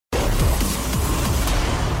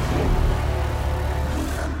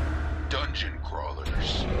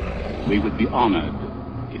We would be honored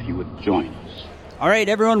if you would join us. All right,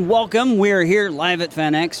 everyone, welcome. We're here live at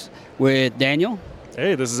FanX with Daniel.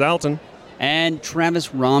 Hey, this is Alton. And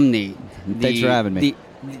Travis Romney. Thanks for having me.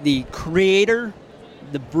 The creator,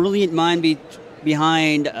 the brilliant mind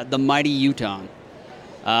behind The Mighty Utah,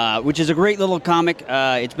 which is a great little comic.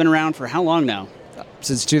 It's been around for how long now?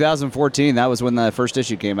 Since 2014. That was when the first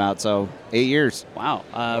issue came out, so 8 years. Wow.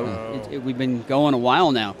 We've been going a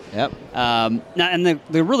while now. Yep. And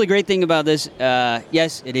the really great thing about this,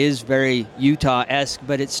 yes, it is very Utah-esque,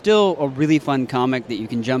 but it's still a really fun comic that you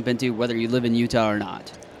can jump into whether you live in Utah or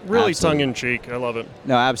not. Really Absolutely. tongue-in-cheek. I love it.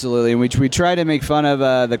 No, absolutely. And we try to make fun of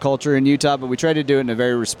the culture in Utah, but we try to do it in a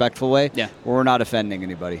very respectful way where we're not offending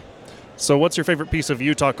anybody. So what's your favorite piece of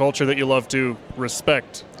Utah culture that you love to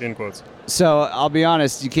respect, in quotes? So I'll be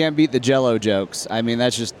honest, you can't beat the Jell-O jokes. I mean,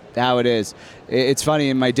 that's just how it is. It's funny,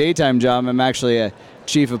 in my daytime job, I'm actually a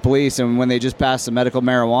chief of police, and when they just passed the medical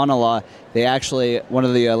marijuana law, they actually, one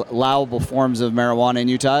of the allowable forms of marijuana in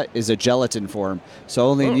Utah is a gelatin form. So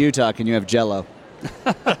only in Utah can you have Jell-O.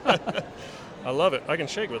 I love it. I can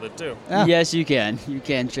shake with it, too. Yeah. Yes, you can. You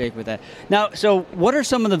can shake with that. Now, so what are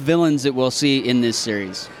some of the villains that we'll see in this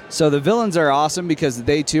series? So the villains are awesome because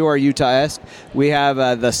they, too, are Utah-esque. We have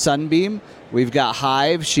the Sunbeam. We've got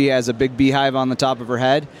Hive. She has a big beehive on the top of her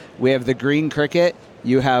head. We have the Green Cricket.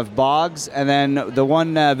 You have Boggs. And then the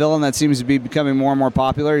one villain that seems to be becoming more and more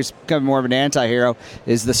popular, he's becoming more of an anti-hero,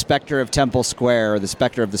 is the Spectre of Temple Square, or the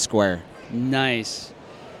Spectre of the Square. Nice.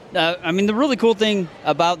 I mean, the really cool thing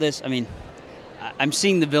about this, I mean, I'm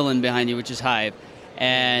seeing the villain behind you, which is Hive,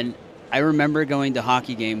 and I remember going to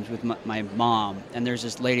hockey games with my mom, and there's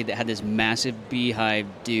this lady that had this massive beehive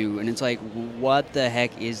do, and it's like, what the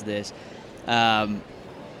heck is this?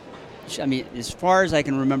 I mean, as far as I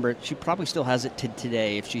can remember, she probably still has it to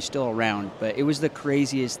today if she's still around, but it was the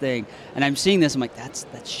craziest thing. And I'm seeing this, I'm like, that's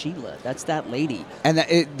Sheila. That's that lady. And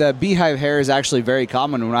the beehive hair is actually very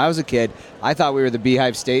common. When I was a kid, I thought we were the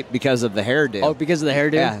beehive state because of the hairdo. Oh, because of the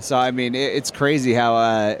hairdo? Yeah, so I mean, it's crazy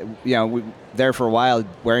how, there for a while,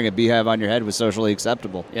 wearing a beehive on your head was socially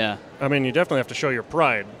acceptable. Yeah. I mean, you definitely have to show your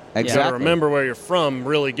pride. Exactly. You gotta remember where you're from,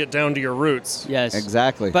 really get down to your roots. Yes.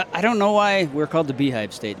 Exactly. But I don't know why we're called the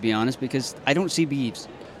beehive state, to be honest, because I don't see beeves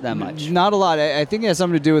that much. Not a lot. I think it has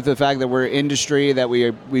something to do with the fact that we're industry, that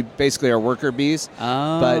we basically are worker bees.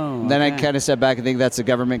 Oh, but then I kind of step back and think that's the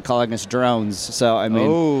government calling us drones. So, I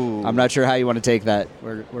mean, I'm not sure how you want to take that.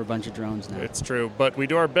 We're a bunch of drones now. It's true, but we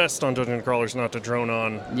do our best on Dungeon Crawlers not to drone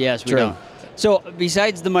on. Yes, we True. don't. So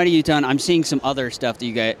besides the Mighty Utah, I'm seeing some other stuff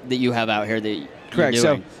that you have out here that Correct. you're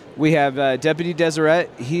doing. So we have Deputy Deseret.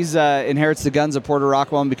 He's inherits the guns of Porter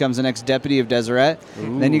Rockwell and becomes the next deputy of Deseret.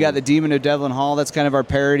 Then you got the Demon of Devlin Hall. That's kind of our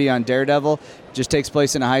parody on Daredevil. Just takes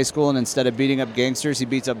place in a high school, and instead of beating up gangsters, he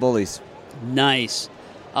beats up bullies. Nice.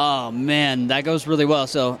 Oh, man, that goes really well.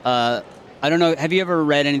 So I don't know, have you ever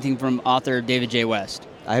read anything from author David J. West?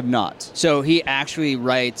 I have not. So he actually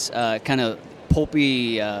writes kind of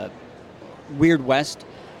pulpy Weird West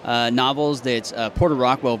novels that's Porter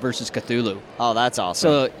Rockwell versus Cthulhu. Oh, that's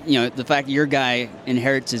awesome. So, the fact that your guy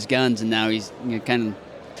inherits his guns and now he's kind of,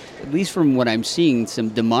 at least from what I'm seeing, some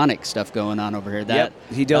demonic stuff going on over here. Yep.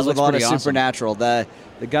 He deals with a lot of awesome. supernatural. The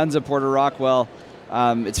guns of Porter Rockwell,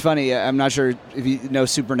 it's funny, I'm not sure if you know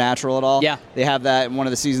Supernatural at all. Yeah. They have that in one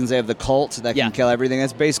of the seasons. They have the cult that can kill everything.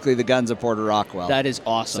 That's basically the guns of Porter Rockwell. That is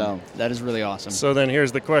awesome. That is really awesome. So then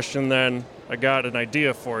here's the question then. I got an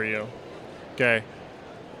idea for you. Okay.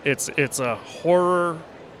 It's a horror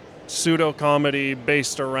pseudo-comedy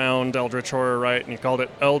based around Eldritch Horror, right? And you called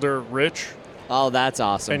it Elder Rich. Oh, that's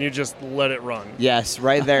awesome. And you just let it run. Yes,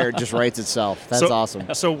 right there. It just writes itself. That's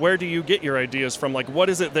awesome. So where do you get your ideas from? Like, what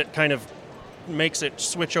is it that kind of makes it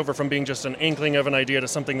switch over from being just an inkling of an idea to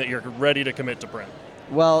something that you're ready to commit to print?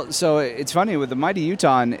 Well, so it's funny, with the Mighty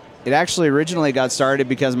Utah, it actually originally got started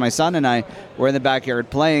because my son and I were in the backyard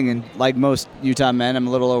playing, and like most Utah men, I'm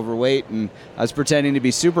a little overweight, and I was pretending to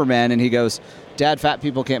be Superman, and he goes, "Dad, fat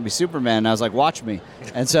people can't be Superman." And I was like, "Watch me."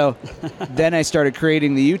 And so then I started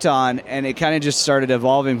creating the Utah, and it kind of just started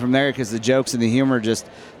evolving from there because the jokes and the humor just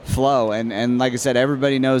flow. And like I said,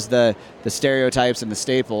 everybody knows the stereotypes and the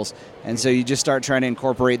staples, and so you just start trying to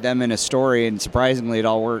incorporate them in a story, and surprisingly, it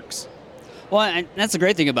all works. Well, and that's the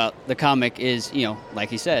great thing about the comic is, like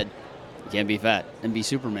he said, you can't be fat and be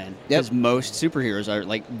Superman. Because most superheroes are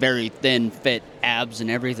like very thin, fit, abs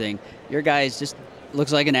and everything. Your guy's just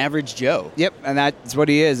looks like an average Joe. Yep, and that's what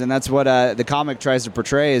he is, and that's what the comic tries to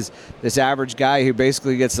portray, is this average guy who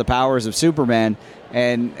basically gets the powers of Superman.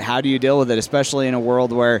 And how do you deal with it, especially in a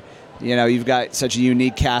world where you've got such a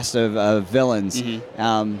unique cast of villains.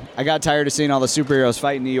 I got tired of seeing all the superheroes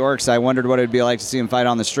fight in New York, so I wondered what it would be like to see them fight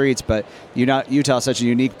on the streets. But Utah is such a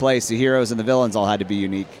unique place. The heroes and the villains all had to be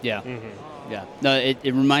unique. Yeah. Yeah. No, it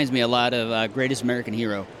reminds me a lot of Greatest American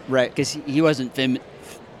Hero. Right. Because he wasn't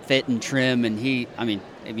fit and trim, and he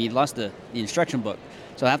lost the instruction book.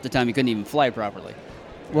 So half the time he couldn't even fly properly.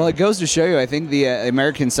 Well, it goes to show you, I think the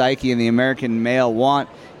American psyche and the American male want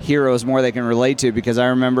heroes more they can relate to, because I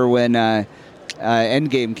remember when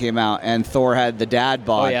Endgame came out and Thor had the dad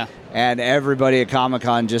bod. Oh, yeah. And everybody at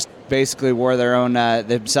Comic-Con just basically wore their own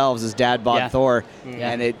themselves as dad bod Thor,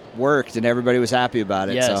 and it worked, and everybody was happy about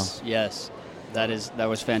it. Yes. That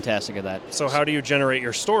was fantastic of that. So how do you generate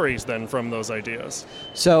your stories then from those ideas?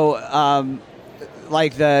 So,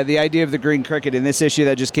 like the idea of the green cricket in this issue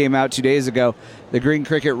that just came out 2 days ago, the green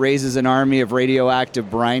cricket raises an army of radioactive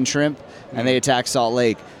brine shrimp, and they attack Salt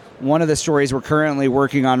Lake. One of the stories we're currently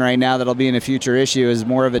working on right now that'll be in a future issue is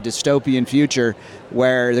more of a dystopian future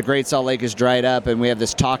where the Great Salt Lake is dried up and we have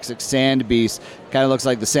this toxic sand beast, kind of looks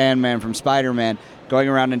like the Sandman from Spider-Man, going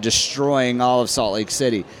around and destroying all of Salt Lake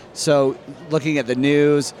City. So looking at the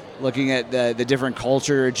news, looking at the different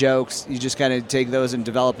culture jokes, you just kind of take those and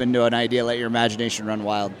develop into an idea, let your imagination run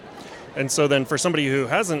wild. And so then for somebody who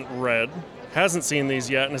hasn't seen these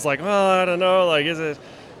yet and is like, well, I don't know, like, is it...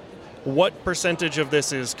 What percentage of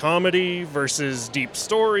this is comedy versus deep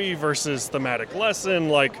story versus thematic lesson?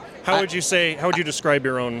 Like, how would you describe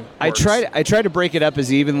your own works? I try to break it up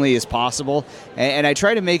as evenly as possible, and I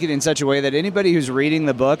try to make it in such a way that anybody who's reading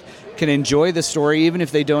the book can enjoy the story, even if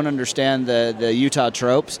they don't understand the Utah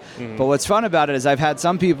tropes. But what's fun about it is I've had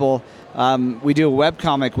some people, we do a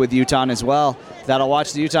webcomic with Utah as well, that'll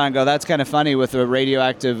watch the Utah and go, that's kind of funny with the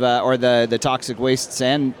radioactive or the toxic waste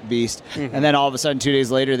sand beast. And then all of a sudden 2 days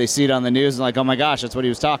later they see it on the news and like, oh my gosh, that's what he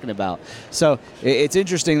was talking about. So it's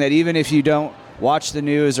interesting that even if you don't watch the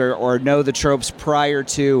news or know the tropes prior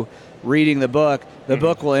to reading the book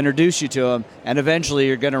will introduce you to them, and eventually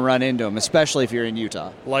you're going to run into them, especially if you're in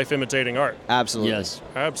Utah. Life imitating art. Absolutely. Yes.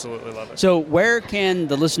 Absolutely love it. So where can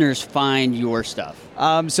the listeners find your stuff?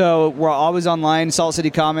 So we're always online,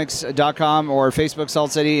 saltcitycomics.com or Facebook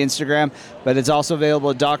Salt City, Instagram, but it's also available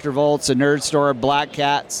at Dr. Volt's, a nerd store, Black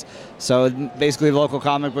Cats. So basically local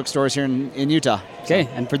comic book stores here in Utah. Okay,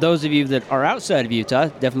 and for those of you that are outside of Utah,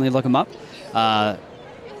 definitely look them up.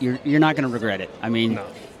 You're not going to regret it. I mean,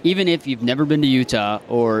 even if you've never been to Utah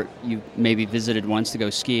or you maybe visited once to go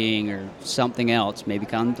skiing or something else, maybe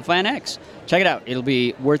come to FanX. Check it out. It'll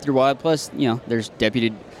be worth your while. Plus, there's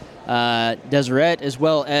Deputy Deseret as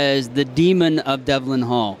well as the Demon of Devlin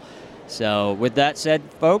Hall. So with that said,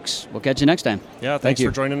 folks, we'll catch you next time. Yeah, thanks for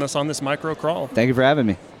joining us on this micro crawl. Thank you for having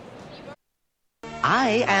me.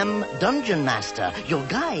 I am Dungeon Master, your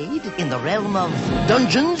guide in the realm of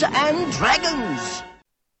Dungeons and Dragons.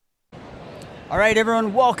 All right,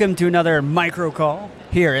 everyone, welcome to another micro call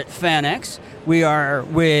here at FanX. We are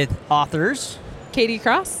with authors Katie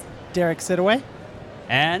Cross, Derek Sidaway,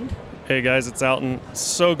 and... Hey guys, it's Alton.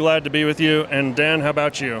 So glad to be with you. And Dan, how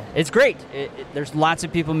about you? It's great. There's lots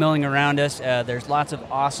of people milling around us. There's lots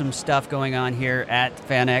of awesome stuff going on here at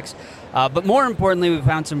FanX. But more importantly, we've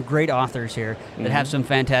found some great authors here that have some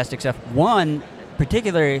fantastic stuff. One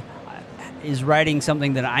particularly is writing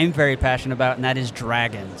something that I'm very passionate about, and that is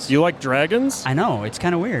dragons. You like dragons? I know, it's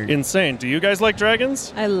kind of weird. Insane. Do you guys like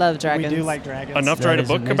dragons? I love dragons. We do like dragons. Enough to write a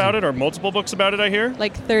book about it, or multiple books about it, I hear?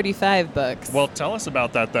 Like 35 books. Well, tell us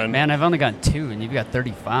about that then. Man, I've only got 2, and you've got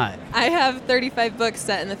 35. I have 35 books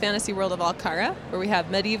set in the fantasy world of Alcara, where we have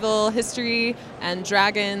medieval history and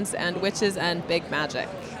dragons and witches and big magic.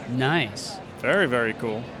 Nice. Very, very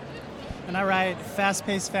cool. And I write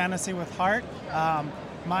fast-paced fantasy with heart.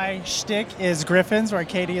 My shtick is griffins, where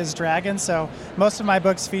Katie is dragons, so most of my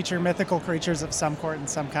books feature mythical creatures of some sort and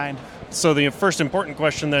some kind. So the first important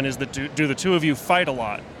question then is, do the two of you fight a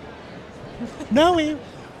lot? No, we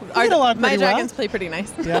get along my pretty dragons well. play pretty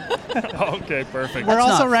nice. Yep. Okay, perfect. We're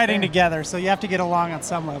also not writing fair. together, so you have to get along on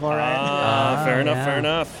some level, right? Fair enough, yeah. fair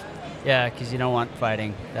enough. Yeah, because you don't want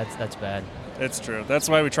fighting. That's bad. It's true. That's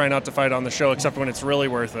why we try not to fight on the show, except when it's really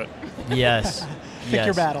worth it. Yes. Pick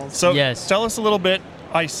your battles. So Yes. tell us a little bit.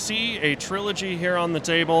 I see a trilogy here on the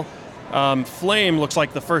table. Flame looks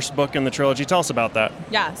like the first book in the trilogy. Tell us about that.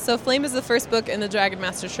 Yeah, so Flame is the first book in the Dragon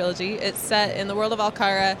Master trilogy. It's set in the world of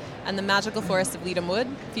Alcara and the magical forest of Leadham Wood.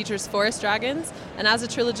 Features forest dragons, and as the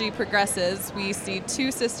trilogy progresses, we see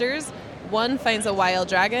 2 sisters. One finds a wild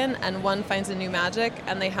dragon, and one finds a new magic,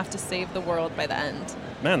 and they have to save the world by the end.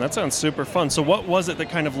 Man, that sounds super fun. So what was it that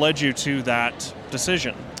kind of led you to that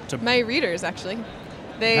decision? My readers, actually.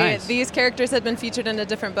 Nice. These characters had been featured in a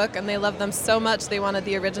different book, and they loved them so much they wanted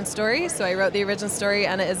the origin story. So I wrote the origin story,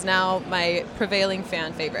 and it is now my prevailing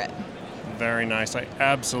fan favorite. Very nice. I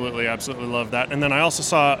absolutely love that. And then I also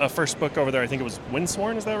saw a first book over there. I think it was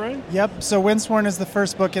Windsworn. Is that right? Yep. So Windsworn is the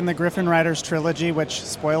first book in the Griffin Riders trilogy, which,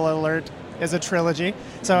 spoiler alert, is a trilogy.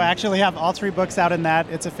 So I actually have all 3 books out in that.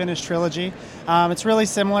 It's a finished trilogy. It's really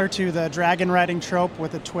similar to the dragon riding trope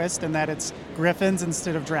with a twist in that it's griffins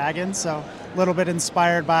instead of dragons. So a little bit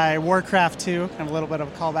inspired by Warcraft 2, kind of a little bit of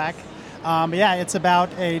a callback. But yeah, it's about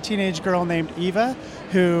a teenage girl named Eva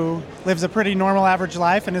who lives a pretty normal average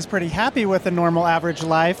life and is pretty happy with a normal average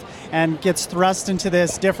life and gets thrust into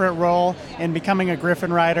this different role in becoming a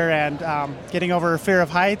Griffin rider and getting over her fear of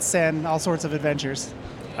heights and all sorts of adventures.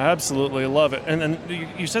 I absolutely love it. And then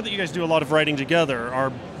you said that you guys do a lot of writing together.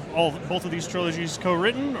 Are both of these trilogies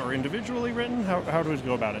co-written or individually written? How do we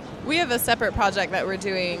go about it? We have a separate project that we're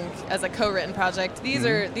doing as a co-written project. These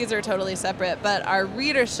are totally separate, but our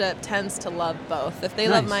readership tends to love both. If they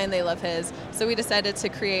love mine, they love his. So we decided to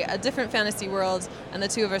create a different fantasy world, and the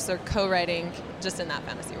 2 of us are co-writing just in that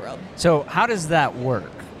fantasy world. So how does that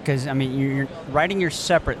work? Because, I mean, you're writing your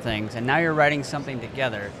separate things, and now you're writing something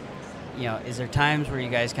together. You know, is there times where you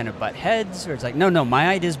guys kind of butt heads, or it's like, no, my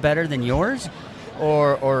idea's better than yours?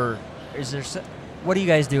 Or is there, what do you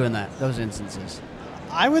guys do in those instances?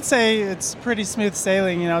 I would say it's pretty smooth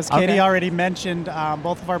sailing. You know, as Katie already mentioned,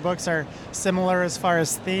 both of our books are similar as far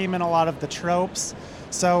as theme and a lot of the tropes.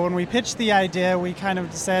 So when we pitched the idea, we kind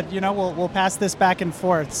of said, you know, we'll pass this back and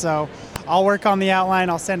forth. So I'll work on the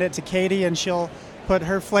outline, I'll send it to Katie, and she'll put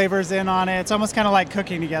her flavors in on it. It's almost kind of like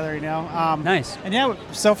cooking together, you know. Nice. And yeah,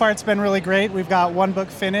 so far it's been really great. We've got 1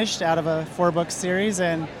 book finished out of a 4-book series,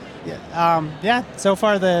 and so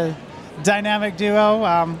far the dynamic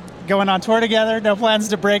duo going on tour together. No plans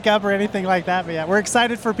to break up or anything like that, but yeah, we're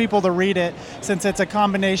excited for people to read it since it's a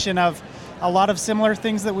combination of a lot of similar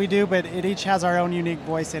things that we do, but it each has our own unique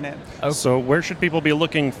voice in it. Oh. So where should people be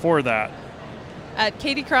looking for that? At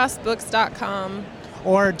katiecrossbooks.com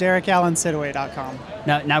or DerekAllenSidaway.com.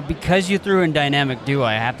 Now, because you threw in dynamic duo,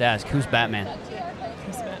 I have to ask, who's Batman?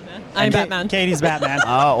 I'm Batman. Katie's Batman.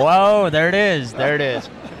 Oh, whoa, there it is.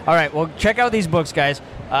 All right, well, check out these books, guys.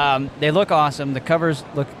 They look awesome. The covers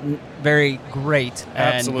look very great.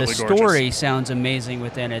 Absolutely and the story gorgeous. sounds amazing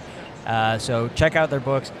within it. So check out their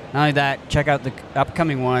books. Not only that, check out the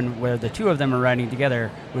upcoming one where the 2 of them are writing together,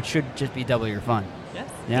 which should just be double your fun. Yes.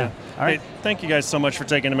 Yeah. All right. Hey, thank you guys so much for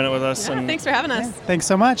taking a minute with us. Yeah, and thanks for having us. Thanks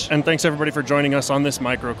so much. And thanks everybody for joining us on this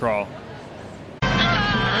micro crawl.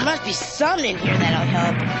 There must be something in here that'll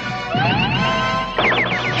help.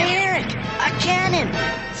 Hey, Eric, a cannon.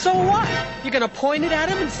 So what? You're gonna point it at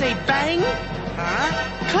him and say bang?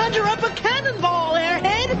 Huh? Conjure up a cannonball,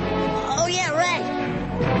 airhead! Oh, yeah, right.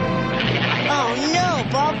 Oh,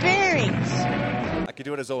 no, ball bearings. I could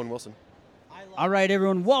do it as Owen Wilson. All right,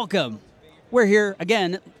 everyone, welcome. We're here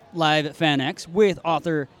again live at FanX with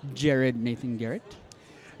author Jared Nathan Garrett.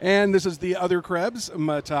 And this is the other Krebs,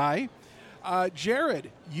 Matai.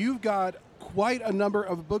 Jared, you've got quite a number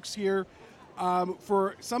of books here.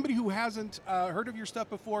 For somebody who hasn't heard of your stuff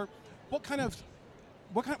before,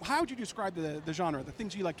 how would you describe the genre, the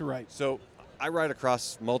things you like to write? So I write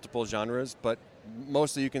across multiple genres, but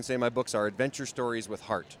mostly you can say my books are adventure stories with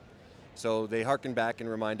heart. So they harken back and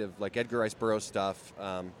remind of like Edgar Rice Burroughs stuff,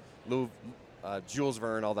 Jules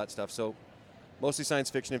Verne, all that stuff. So mostly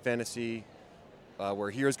science fiction and fantasy,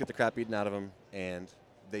 where heroes get the crap beaten out of them and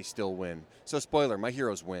they still win. So spoiler, my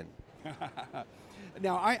heroes win.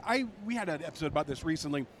 Now, we had an episode about this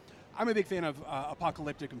recently. I'm a big fan of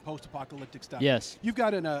apocalyptic and post-apocalyptic stuff. Yes. You've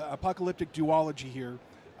got an apocalyptic duology here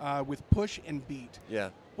with Push and Beat. Yeah.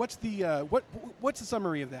 What's the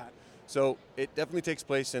summary of that? So it definitely takes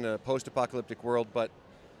place in a post-apocalyptic world, but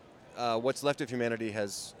what's left of humanity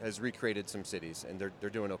has recreated some cities, and they're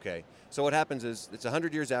doing okay. So what happens is it's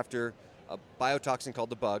 100 years after a biotoxin called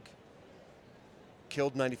the bug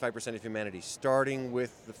killed 95% of humanity, starting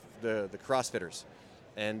with the CrossFitters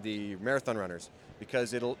and the marathon runners,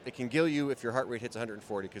 because it can kill you if your heart rate hits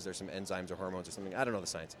 140 because there's some enzymes or hormones or something. I don't know the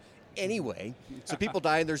science. Anyway, so people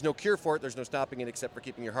die and there's no cure for it. There's no stopping it except for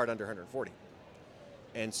keeping your heart under 140.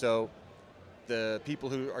 And so the people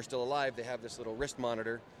who are still alive, they have this little wrist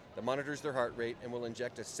monitor that monitors their heart rate and will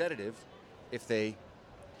inject a sedative if they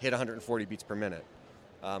hit 140 beats per minute.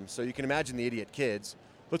 So you can imagine the idiot kids.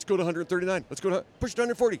 Let's go to 139. Let's go to push to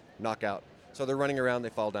 140. Knockout. So they're running around. They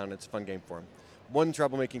fall down. It's a fun game for them. One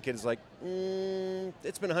troublemaking kid is like,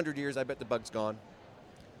 it's been 100 years. I bet the bug's gone.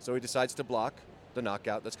 So he decides to block the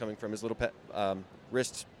knockout that's coming from his little pet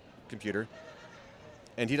wrist computer.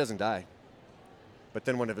 And he doesn't die. But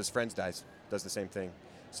then one of his friends dies, does the same thing.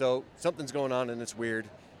 So something's going on, and it's weird,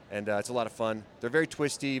 and it's a lot of fun. They're very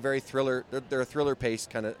twisty, very thriller. They're a thriller-paced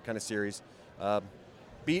kind of series.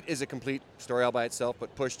 Beat is a complete story all by itself,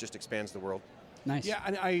 but Push just expands the world. Nice. Yeah,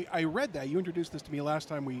 and I read that. You introduced this to me last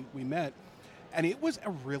time we met, and it was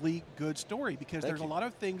a really good story because there's a lot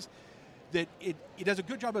of things that it does a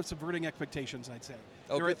good job of subverting expectations, I'd say.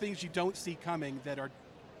 There are things you don't see coming that are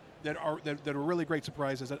really great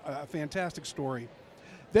surprises, a fantastic story.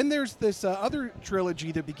 Then there's this other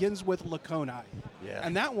trilogy that begins with Laconia. Yeah.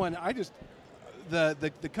 And that one,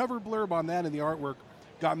 the cover blurb on that and the artwork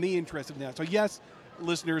got me interested in that. So yes,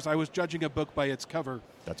 listeners, I was judging a book by its cover.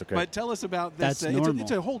 That's okay. But tell us about this. That's normal.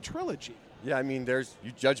 It's a whole trilogy. Yeah, I mean,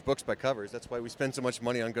 you judge books by covers. That's why we spend so much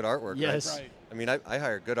money on good artwork. Yes. Right? I mean, I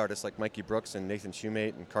hire good artists like Mikey Brooks and Nathan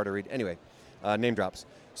Shumate and Carter Reed. Anyway, name drops.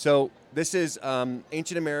 So this is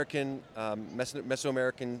ancient American,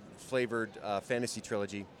 Mesoamerican flavored fantasy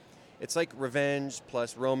trilogy. It's like revenge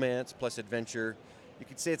plus romance plus adventure. You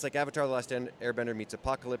could say it's like Avatar: The Last Airbender meets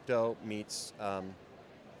Apocalypto meets,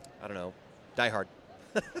 Die Hard.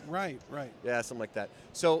 Right. Yeah, something like that.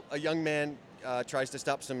 So a young man tries to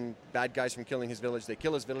stop some bad guys from killing his village. They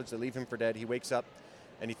kill his village. They leave him for dead. He wakes up,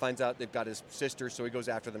 and he finds out they've got his sister, so he goes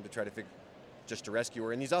after them to try to rescue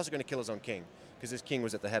her. And he's also going to kill his own king, because his king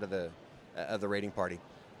was at the head of the raiding party.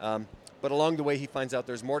 But along the way, he finds out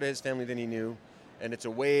there's more to his family than he knew, and it's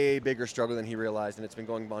a way bigger struggle than he realized, and it's been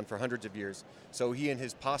going on for hundreds of years. So he and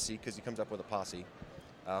his posse, because he comes up with a posse,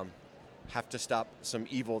 have to stop some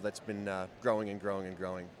evil that's been growing and growing and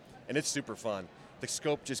growing. And it's super fun. The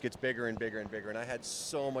scope just gets bigger and bigger and bigger, and I had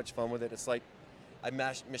so much fun with it. It's like I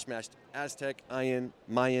mishmashed Aztec,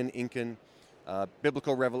 Mayan, Incan,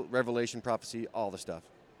 biblical revelation, prophecy, all the stuff.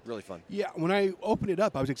 Really fun. Yeah, when I opened it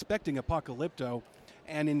up, I was expecting Apocalypto,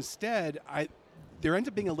 and instead, there ends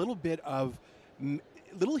up being a little bit of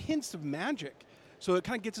little hints of magic. So it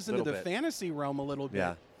kind of gets us into the fantasy realm a little bit.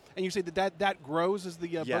 Yeah. And you say that grows as the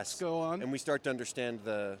books go on? And we start to understand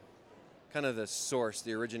the source,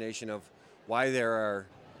 the origination of why there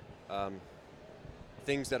are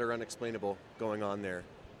things that are unexplainable going on there.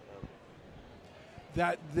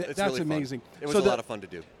 That's really amazing. Fun. It was a lot of fun to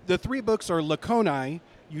do. The 3 books are Laconia,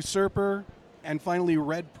 Usurper, and finally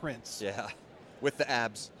Red Prince. Yeah, with the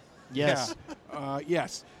abs. Yes. Yeah.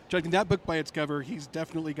 Yes. Judging that book by its cover, he's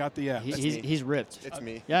definitely got the abs. He's ripped. It's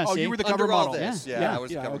me. Yeah. Oh, see? you were the cover Under model. all this. Yeah, I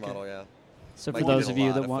was the cover model, yeah. So Mikey for those did of a you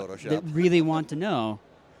lot that of that Photoshop. really want to know,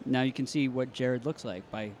 now you can see what Jared looks like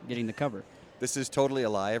by getting the cover. This is totally a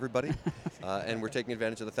lie, everybody. And we're taking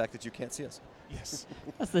advantage of the fact that you can't see us. Yes.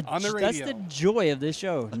 That's the On the that's radio. the joy of this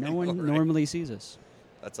show. No one normally sees us.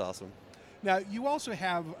 That's awesome. Now, you also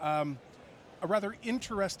have a rather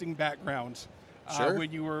interesting background Sure.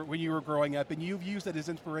 when you were growing up, and you've used that as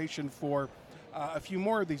inspiration for a few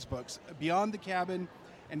more of these books, Beyond the Cabin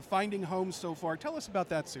and Finding Home so far. Tell us about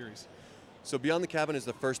that series. So Beyond the Cabin is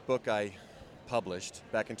the first book I published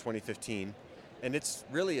back in 2015, and it's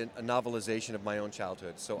really a novelization of my own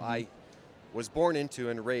childhood. So I was born into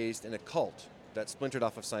and raised in a cult that splintered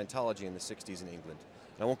off of Scientology in the 60s in England.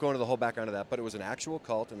 And I won't go into the whole background of that, but it was an actual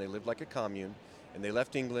cult, and they lived like a commune, and they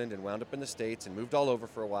left England and wound up in the States and moved all over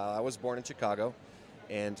for a while. I was born in Chicago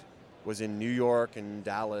and was in New York and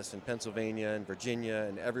Dallas and Pennsylvania and Virginia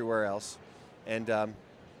and everywhere else. And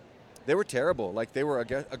they were terrible. Like, they were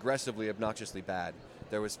aggressively, obnoxiously bad.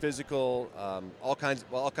 There was physical, all kinds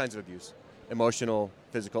of abuse, emotional,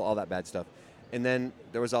 physical, all that bad stuff. And then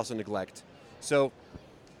there was also neglect. So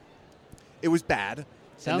it was bad.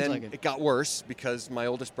 Sounds and then like it. It got worse because my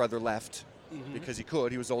oldest brother left because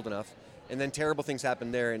he was old enough. And then terrible things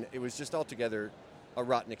happened there, and it was just altogether a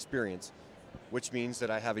rotten experience, which means that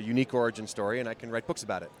I have a unique origin story and I can write books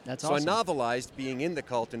about it. That's so awesome. I novelized being in the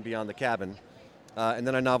cult and Beyond the Cabin, and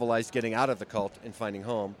then I novelized getting out of the cult and finding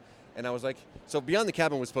home. And I was like, so Beyond the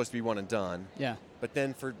Cabin was supposed to be one and done. Yeah. But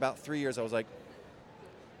then for about 3 years, I was like,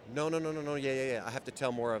 no, yeah. I have to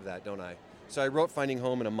tell more of that, don't I? So I wrote Finding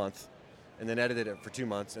Home in a month, and then edited it for 2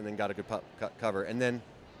 months, and then got a good cover. And then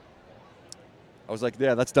I was like,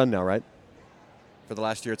 yeah, that's done now, right? For the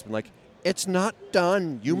last year, it's been like, it's not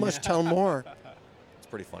done. You must tell more. It's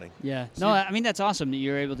pretty funny. Yeah. No, I mean, that's awesome that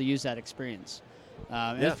you're able to use that experience.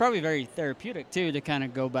 And it's probably very therapeutic, too, to kind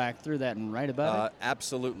of go back through that and write about it.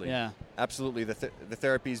 Absolutely. Yeah. Absolutely. The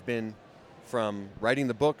therapy's been from writing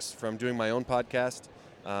the books, from doing my own podcast,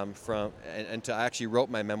 and to I actually wrote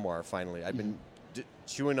my memoir finally. I've been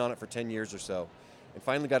chewing on it for 10 years or so, and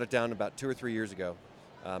finally got it down about 2 or 3 years ago.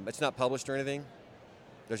 It's not published or anything.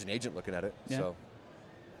 There's an agent looking at it, so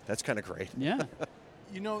that's kind of great. Yeah.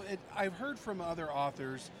 You know, I've heard from other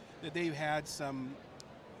authors that they've had some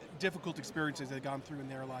difficult experiences they've gone through in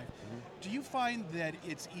their life. Do you find that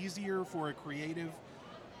it's easier for a creative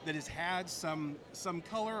that has had some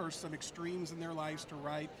color or some extremes in their lives to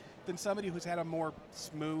write than somebody who's had a more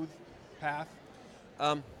smooth path?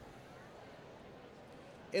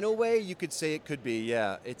 In a way, you could say it could be,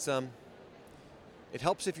 yeah. It's it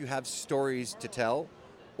helps if you have stories to tell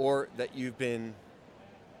or that you've been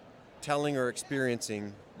telling or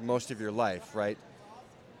experiencing most of your life, right?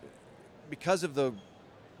 Because of the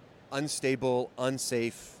unstable,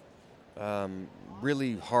 unsafe,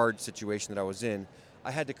 really hard situation that I was in,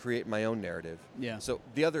 I had to create my own narrative. Yeah. So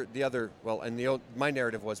my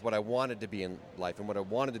narrative was what I wanted to be in life and what I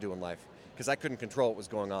wanted to do in life, because I couldn't control what was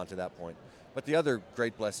going on to that point. But the other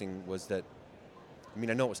great blessing was that, I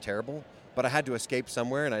know it was terrible, but I had to escape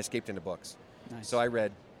somewhere, and I escaped into books. Nice. So I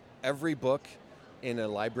read every book in a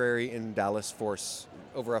library in Dallas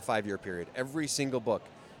over a 5-year period. Every single book,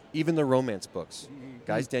 even the romance books.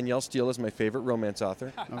 Guys, Danielle Steele is my favorite romance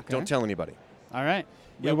author. Okay. Don't tell anybody. All right.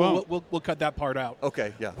 Yeah, we'll cut that part out.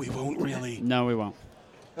 Okay, yeah. We won't really. No, we won't.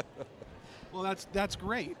 Well, that's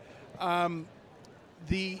great.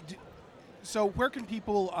 So where can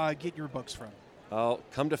people get your books from? Oh,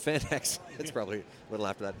 come to FanX. It's probably a little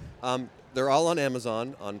after that. They're all on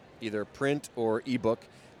Amazon on either print or ebook.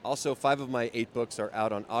 Also, 5 of my 8 books are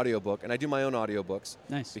out on audiobook, and I do my own audiobooks.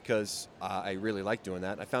 Nice. Because I really like doing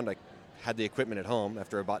that. I found I had the equipment at home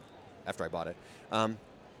after I bought it.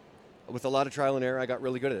 With a lot of trial and error, I got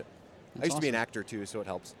really good at it. I used to be an actor too, so it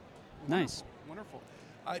helps. Nice. Wonderful.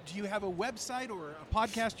 Do you have a website or a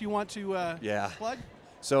podcast you want to plug?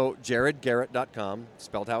 So JaredGarrett.com,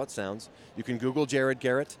 spelled how it sounds. You can Google Jared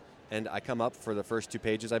Garrett, and I come up for the first 2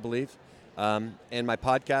 pages, I believe. And my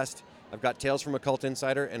podcast, I've got Tales from a Cult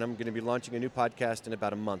Insider, and I'm going to be launching a new podcast in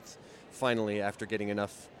about a month, finally, after getting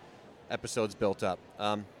enough episodes built up.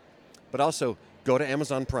 But also, go to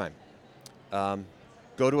Amazon Prime.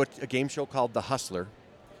 Go to a game show called The Hustler.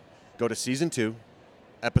 Go to Season 2,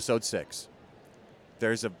 Episode 6.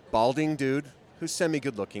 There's a balding dude who's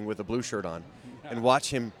semi-good looking with a blue shirt on, and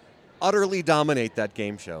watch him utterly dominate that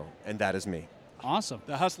game show, and that is me. Awesome.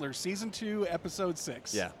 The Hustler, Season 2, Episode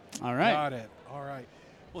 6. Yeah. All right. Got it. All right.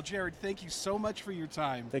 Well, Jared, thank you so much for your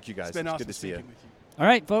time. Thank you, guys. It's been awesome good to see you. speaking with you. All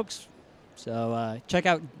right, folks. So check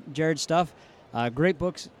out Jared's stuff. Great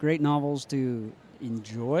books, great novels to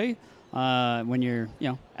enjoy when you're,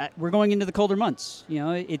 we're going into the colder months.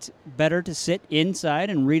 It's better to sit inside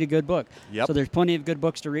and read a good book. Yep. So there's plenty of good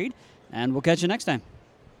books to read, and we'll catch you next time.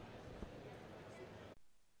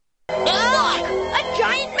 A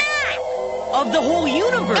giant map of the whole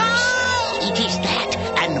universe. It is that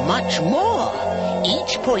and much more.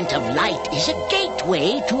 Each point of light is a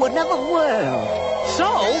gateway to another world. So,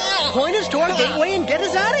 point us to our gateway and get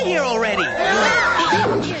us out of here already.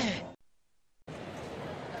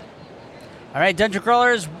 All right, Dungeon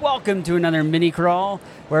Crawlers, welcome to another mini crawl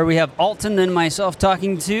where we have Alton and myself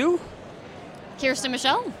talking to Kirsten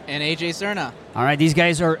Michelle. And AJ Cerna. All right, these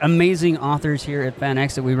guys are amazing authors here at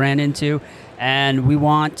FanX that we ran into, and we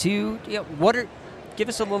want to, give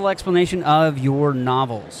us a little explanation of your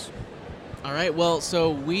novels. All right, well, so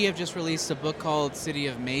we have just released a book called City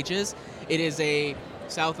of Mages. It is a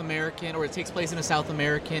South American, or it takes place in a South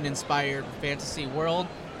American-inspired fantasy world,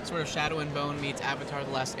 sort of Shadow and Bone meets Avatar: The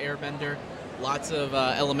Last Airbender. Lots of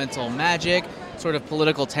elemental magic, sort of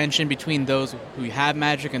political tension between those who have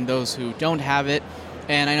magic and those who don't have it.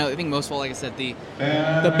 And I think most of all, like I said, the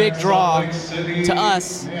big draw to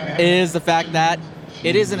us is the fact that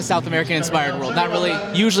it is in a South American-inspired world, not really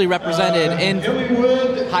usually represented in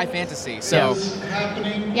high fantasy. So,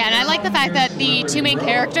 yeah, and I like the fact that the 2 main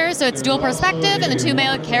characters, so it's dual perspective, and the 2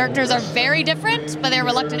 main characters are very different, but they're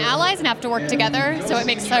reluctant allies and have to work together. So it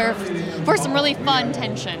makes for some really fun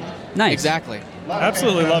tension. Nice. Exactly.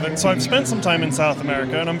 Absolutely love it. So I've spent some time in South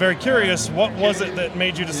America, and I'm very curious, what was it that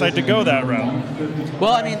made you decide to go that route?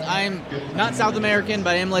 Well, I'm not South American,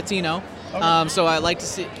 but I am Latino. So I like to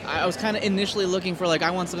see. I was kind of initially looking for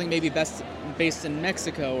I want something maybe based in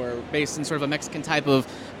Mexico or based in sort of a Mexican type of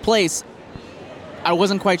place. I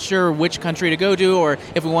wasn't quite sure which country to go to, or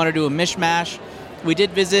if we wanted to do a mishmash. We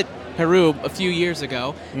did visit Peru a few years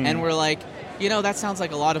ago, and we're like, that sounds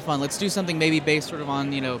like a lot of fun. Let's do something maybe based sort of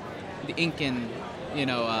on the Incan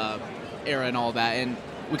era and all that, and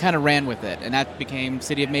we kind of ran with it, and that became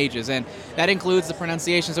City of Mages, and that includes the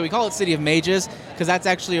pronunciation. So we call it City of Mages because that's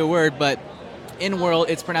actually a word, but in world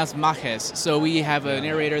it's pronounced mages. So we have a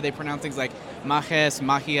narrator, they pronounce things like mages,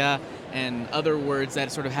 magia, and other words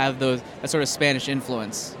that sort of have that sort of Spanish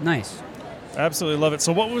influence. Nice. Absolutely love it.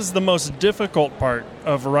 So what was the most difficult part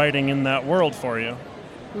of writing in that world for you?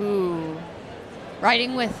 Ooh,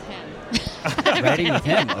 writing with him. Writing with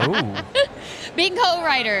him. Oh. Being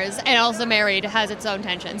co-writers and also married has its own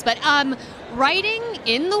tensions. But writing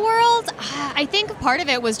in the world, I think part of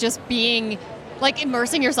it was just being, like,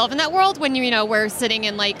 immersing yourself in that world when, we're sitting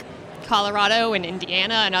in, like, Colorado and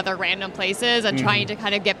Indiana and other random places and trying to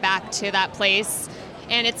kind of get back to that place.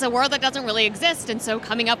 And it's a world that doesn't really exist. And so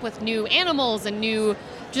coming up with new animals and new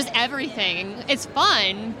just everything, it's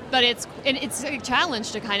fun, but it's a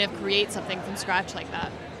challenge to kind of create something from scratch like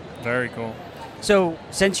that. Very cool. So,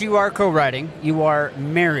 since you are co-writing, you are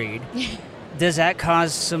married, does that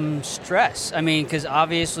cause some stress? I mean, because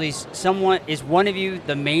obviously is one of you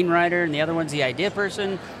the main writer and the other one's the idea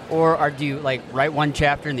person? Or do you, like, write one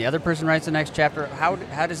chapter and the other person writes the next chapter? How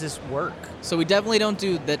does this work? So we definitely don't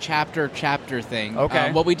do the chapter thing.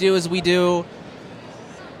 Okay. What we do is we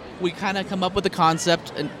kind of come up with the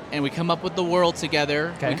concept and we come up with the world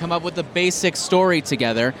together. Okay. We come up with the basic story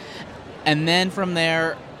together. And then from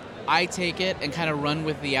there, I take it and kind of run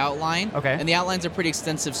with the outline. Okay. And the outlines are pretty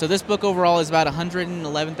extensive. So this book overall is about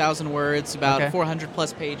 111,000 words, about 400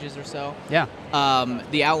 plus pages or so. Yeah.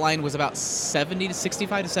 The outline was about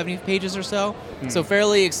 65 to 70 pages or so. So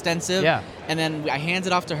fairly extensive. Yeah. And then I hand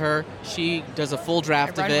it off to her. She does a full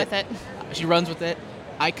draft of it. With it. She runs with it.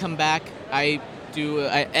 I come back. I do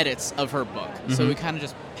edits of her book. So we kind of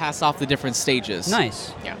just pass off the different stages.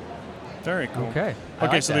 Nice. Yeah. Very cool. Okay.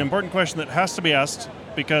 Okay, so the important question that has to be asked,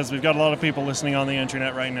 because we've got a lot of people listening on the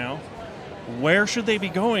internet right now, where should they be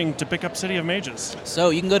going to pick up City of Mages? So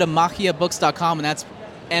you can go to magiabooks.com, and that's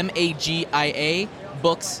MAGIA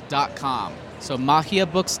books.com. So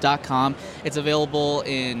magiabooks.com. It's available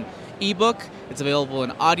in ebook, it's available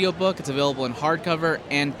in audiobook, it's available in hardcover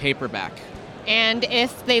and paperback. And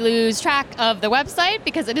if they lose track of the website,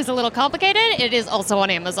 because it is a little complicated, it is also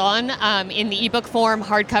on Amazon in the ebook form,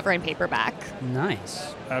 hardcover, and paperback.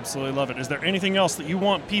 Nice. Absolutely love it. Is there anything else that you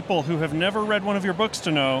want people who have never read one of your books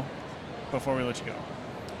to know before we let you go?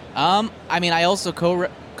 I also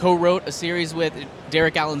co-wrote a series with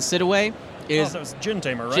Derek Allen Sidaway. That was Gin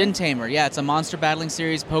Tamer, right? Gin Tamer, yeah. It's a monster battling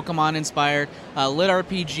series, Pokemon-inspired, lit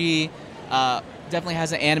RPG, definitely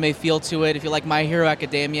has an anime feel to it. If you like My Hero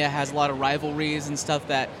Academia, has a lot of rivalries and stuff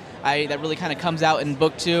that really kind of comes out in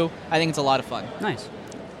book 2. I think it's a lot of fun. Nice.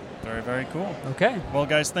 Very, very cool. Okay. Well,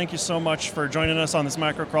 guys, thank you so much for joining us on this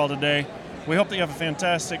macro crawl today. We hope that you have a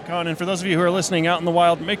fantastic con. And for those of you who are listening out in the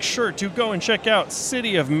wild, make sure to go and check out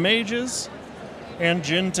City of Mages and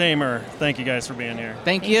Gin Tamer. Thank you guys for being here.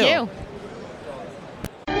 Thank you. I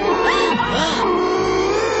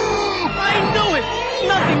knew it!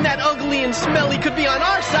 Nothing that ugly and smelly could be on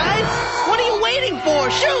our side! What are you waiting for?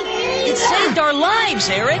 Shoot! It saved our lives,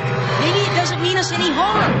 Eric. Maybe it doesn't mean us any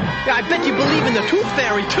harm. I bet you believe in the Tooth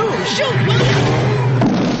Fairy, too. Shoot, will you?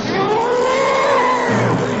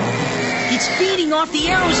 It's feeding off the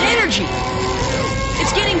arrow's energy.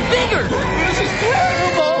 It's getting bigger. This is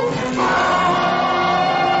terrible!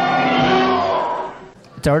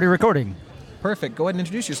 It's already recording. Perfect. Go ahead and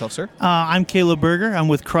introduce yourself, sir. I'm Caleb Berger. I'm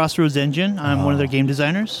with Crossroads Engine. I'm one of their game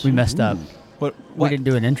designers. We messed up. What? We didn't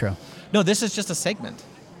do an intro. No, this is just a segment.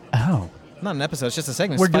 Oh. Not an episode. It's just a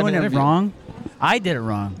segment. We're It's a doing 5-minute it interview. wrong? I did it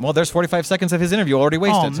wrong. Well, there's 45 seconds of his interview already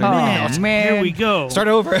wasted. Oh, man. Here we go. Start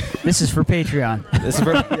over. This is for Patreon. This is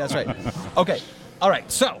for, that's right. Okay. All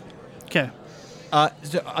right. So. Okay.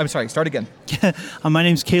 I'm sorry. Start again. My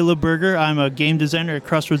name's Caleb Berger. I'm a game designer at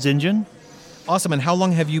Crossroads Engine. Awesome. And how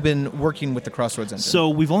long have you been working with the Crossroads Engine? So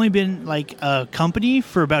we've only been like a company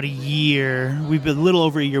for about a year. We've been a little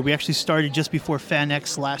over a year. We actually started just before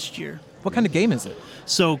FanX last year. What kind of game is it?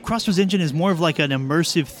 So Crossroads Engine is more of like an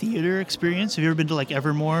immersive theater experience. Have you ever been to like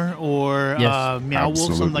Evermore or Meow Wolf,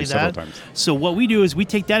 something like that? Times. So what we do is we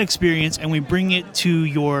take that experience and we bring it to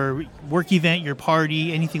your work event, your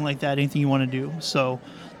party, anything like that, anything you want to do. So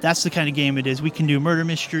that's the kind of game it is. We can do murder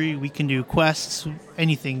mystery, we can do quests,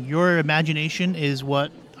 anything. Your imagination is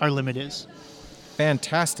what our limit is.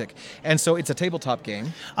 Fantastic. And so it's a tabletop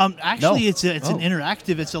game. Actually, it's an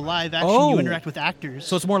interactive. It's a live action. You interact with actors.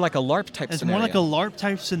 So it's more like a LARP type It's scenario. more like a LARP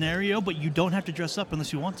type scenario, but you don't have to dress up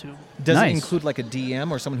unless you want to. Does it include like a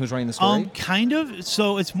DM or someone who's running the story? Kind of.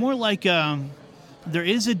 So it's more like there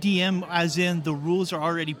is a DM, as in the rules are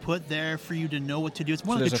already put there for you to know what to do. It's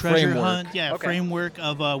more So like a there's a treasure framework. hunt. Yeah, Okay. framework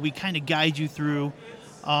of we kind of guide you through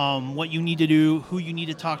what you need to do, who you need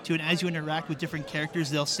to talk to, and as you interact with different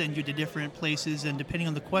characters, they'll send you to different places, and depending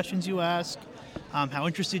on the questions you ask, how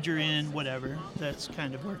interested you're in, whatever, that's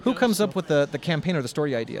kind of where it Who goes. comes up with the campaign or the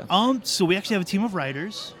story idea? So we actually have a team of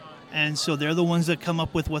writers, and so they're the ones that come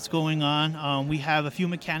up with what's going on. We have a few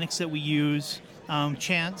mechanics that we use.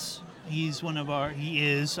 Chance, he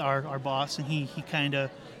is our boss, and he kind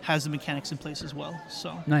of has the mechanics in place as well.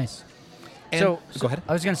 So Nice. So go ahead.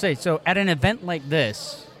 I was going to say, so at an event like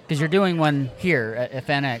this, because you're doing one here at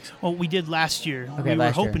FanX. Well, we did last year. Okay, we were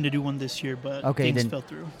last year. hoping to do one this year, but things fell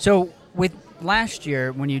through. So with last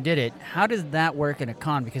year, when you did it, how does that work in a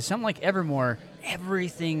con? Because something like Evermore,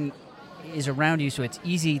 everything is around you, so it's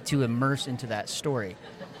easy to immerse into that story.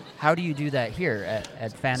 How do you do that here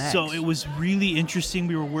at FanX? So it was really interesting.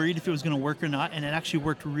 We were worried if it was going to work or not, and it actually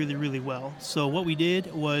worked really, really well. So what we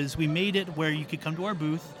did was we made it where you could come to our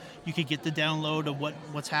booth, you could get the download of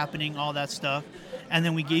what's happening, all that stuff, and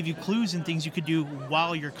then we gave you clues and things you could do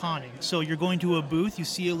while you're conning. So you're going to a booth, you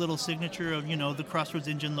see a little signature of, the Crossroads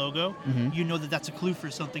Engine logo. Mhm. You know that that's a clue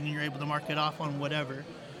for something, and you're able to mark it off on whatever.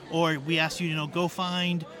 Or we asked you, go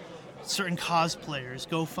find certain cosplayers,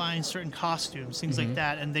 go find certain costumes, things like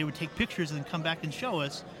that, and they would take pictures and then come back and show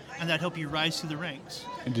us, and that'd help you rise through the ranks.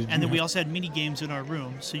 And then we also had mini games in our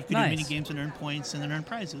room, so you could do mini games and earn points and then earn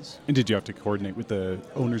prizes. And did you have to coordinate with the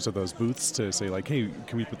owners of those booths to say, like, hey,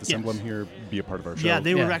 can we put this emblem here, be a part of our show? Yeah,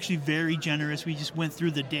 they were actually very generous. We just went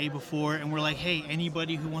through the day before, and we're like, hey,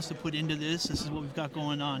 anybody who wants to put into this is what we've got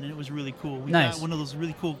going on, and it was really cool. We got one of those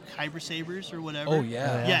really cool Kyber Sabers or whatever. Oh,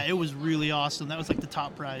 yeah. Yeah, it was really awesome. That was like the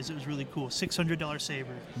top prize. It was really cool. $600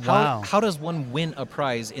 saber. How does one win a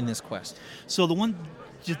prize in this quest? So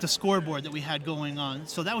just the scoreboard that we had going on.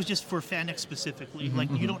 So that was just for FanX specifically. Mhm,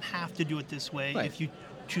 Like, you mhm. don't have to do it this way Right. if you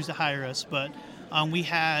choose to hire us. But we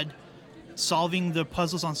had solving the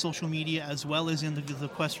puzzles on social media as well as in the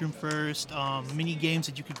quest room first, mini games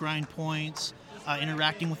that you could grind points,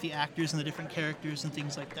 interacting with the actors and the different characters and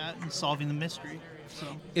things like that, and solving the mystery. So.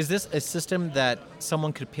 Is this a system that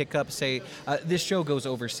someone could pick up, say, this show goes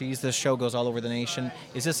overseas, this show goes all over the nation?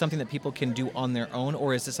 Is this something that people can do on their own,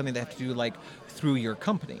 or is this something they have to do, like, through your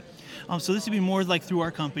company? So this would be more like through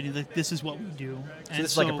our company, that this is what we do. So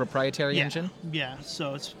this is like a proprietary engine? Yeah,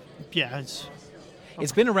 so it's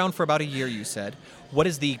It's been around for about a year, you said. What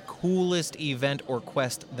is the coolest event or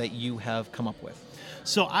quest that you have come up with?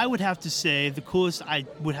 So I would have to say the coolest, I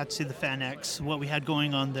would have to say the FanX, what we had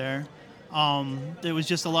going on there. It was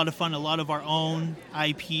just a lot of fun, a lot of our own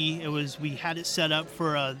IP. We had it set up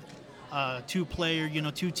for a two-player,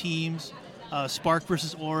 two teams, Spark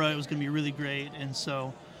versus Aura. It was going to be really great.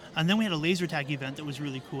 And then we had a laser tag event that was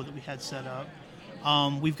really cool that we had set up.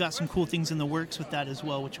 We've got some cool things in the works with that as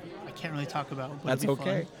well, which I can't really talk about. But That's it'll be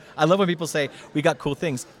okay. fun. I love when people say, we got cool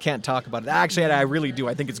things, can't talk about it. Actually, I really do.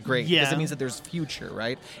 I think it's great. Because Yeah. it means that there's future,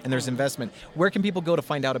 right? And there's investment. Where can people go to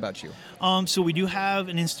find out about you? So we do have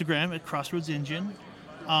an Instagram at Crossroads Engine.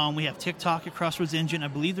 We have TikTok at Crossroads Engine. I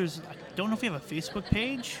believe I don't know if we have a Facebook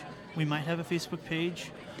page. We might have a Facebook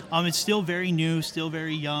page. It's still very new, still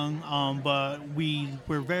very young, but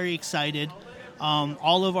we're very excited.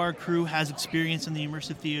 All of our crew has experience in the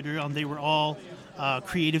immersive theater. They were all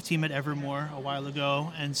creative team at Evermore a while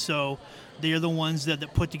ago, and so they are the ones that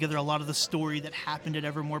put together a lot of the story that happened at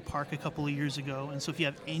Evermore Park a couple of years ago. And so if you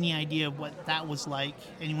have any idea of what that was like,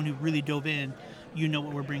 anyone who really dove in, you know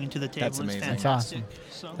what we're bringing to the table. That's It's amazing. fantastic.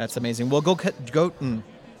 That's amazing. Well, go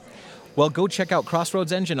check out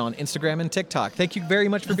Crossroads Engine on Instagram and TikTok. Thank you very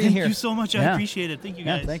much for being here. Thank you so much. I appreciate it. Thank you,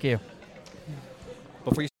 guys. Thank you.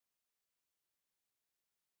 Before you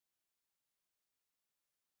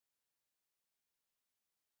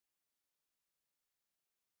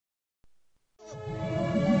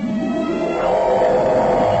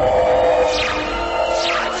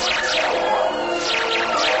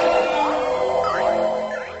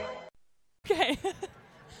Okay.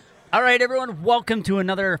 All right, everyone, welcome to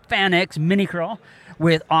another FanX mini crawl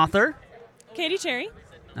with author Katie Cherry.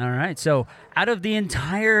 All right, so out of the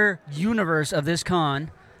entire universe of this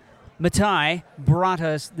con, Matai brought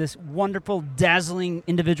us this wonderful, dazzling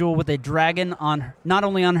individual with a dragon not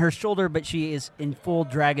only on her shoulder, but she is in full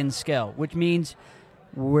dragon scale, which means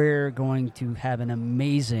we're going to have an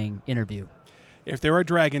amazing interview. If there are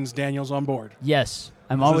dragons, Daniel's on board. Yes,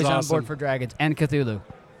 I'm This is always on awesome. board for dragons and Cthulhu.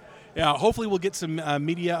 Yeah, hopefully we'll get some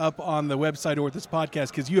media up on the website or with this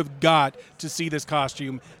podcast, because you have got to see this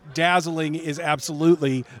costume. Dazzling is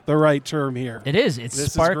absolutely the right term here. It is. It's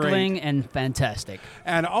This sparkling is great. and fantastic.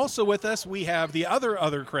 And also with us, we have the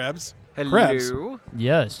other Krebs. Hello. Krebs.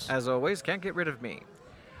 Yes. As always, can't get rid of me.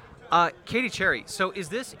 Katie Cherry, so is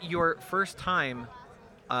this your first time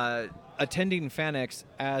attending FanX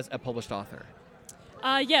as a published author?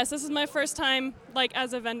 Yes, this is my first time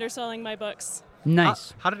as a vendor selling my books.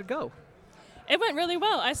 Nice. How did it go? It went really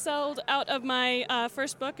well. I sold out of my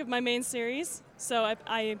first book of my main series, so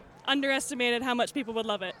I underestimated how much people would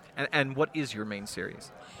love it. And what is your main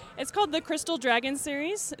series? It's called the Crystal Dragon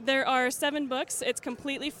series. There are 7 books. It's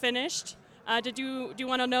completely finished. Do you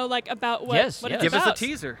want to know about what Yes, what yes. it's Give about? us a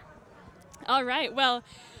teaser. All right. Well,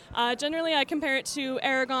 Generally, I compare it to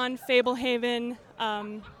Aragon, Fablehaven.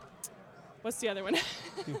 What's the other one?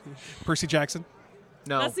 Percy Jackson?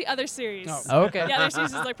 No. That's the other series. Oh. Okay. Yeah, there's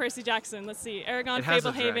series like Percy Jackson. Let's see. Aragon, It has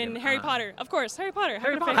a Fablehaven, dragon. Harry Potter. Of course, Harry Potter.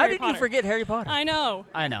 How did you forget Harry Potter? I know.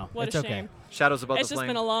 I know. What It's a okay. shame. Shadows Above It's the just Flame.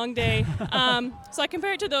 been a long day. So I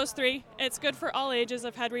compare it to those three. It's good for all ages.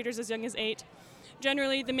 I've had readers as young as 8.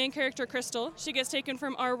 Generally, the main character, Crystal, she gets taken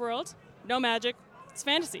from our world. No magic. It's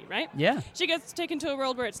fantasy, right? Yeah. She gets taken to a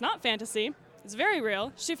world where it's not fantasy. It's very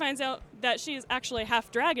real. She finds out that she is actually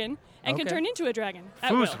half dragon and can Okay. turn into a dragon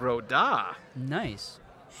at will. Fusroda. Nice.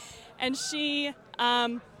 And she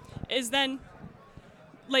is then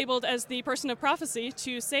labeled as the person of prophecy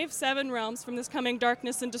to save 7 realms from this coming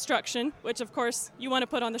darkness and destruction, which, of course, you want to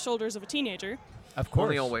put on the shoulders of a teenager. Of course.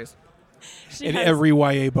 Only always. She In has- every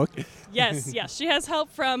YA book. Yes, yes. She has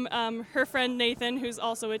help from her friend Nathan, who's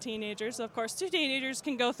also a teenager. So, of course, 2 teenagers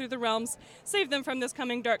can go through the realms, save them from this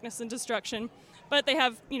coming darkness and destruction. But they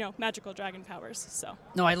have, magical dragon powers. So.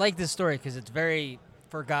 No, I like this story because it's very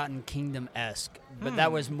Forgotten Kingdom-esque. But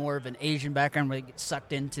that was more of an Asian background where they get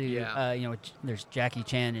sucked into, there's Jackie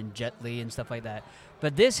Chan and Jet Li and stuff like that.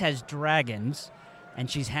 But this has dragons,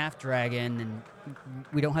 and she's half dragon, and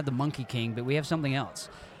we don't have the Monkey King, but we have something else.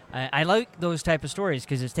 I like those type of stories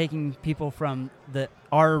because it's taking people from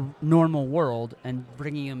our normal world and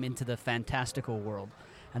bringing them into the fantastical world.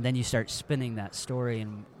 And then you start spinning that story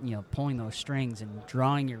and, pulling those strings and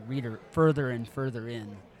drawing your reader further and further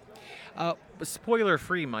in. Spoiler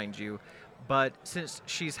free, mind you, but since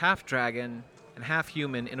she's half dragon and half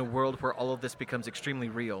human in a world where all of this becomes extremely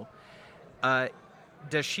real,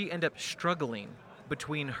 does she end up struggling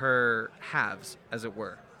between her halves, as it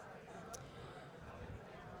were?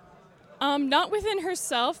 Not within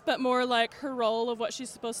herself, but more like her role of what she's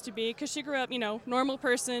supposed to be. Because she grew up, normal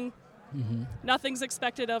person. Mm-hmm. Nothing's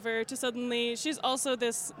expected of her. To suddenly, she's also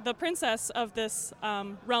the princess of this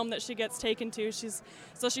realm that she gets taken to.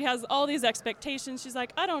 So she has all these expectations. She's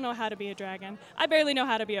like, I don't know how to be a dragon. I barely know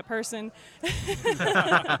how to be a person.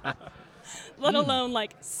 Let alone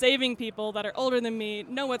like saving people that are older than me,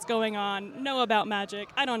 know what's going on, know about magic.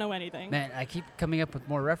 I don't know anything. Man, I keep coming up with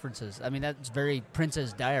more references. I mean, that's very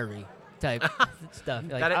Princess Diary type stuff.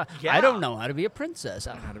 Like, I don't know how to be a princess.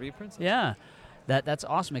 How to be a princess. Yeah, that's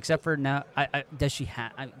awesome. Except for now, does she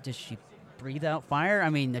breathe out fire?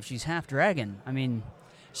 I mean, if she's half dragon, I mean,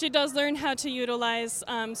 she does learn how to utilize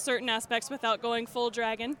certain aspects without going full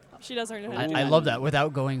dragon. She does learn how to do I that. love that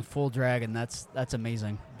without going full dragon. That's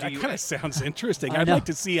amazing. That kind of sounds interesting. I'd know. like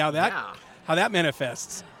to see how that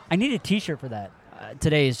manifests. I need a T-shirt for that.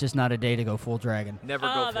 Today is just not a day to go full dragon. Never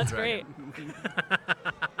go full that's dragon. great.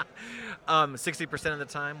 60% of the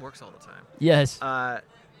time works all the time. Yes.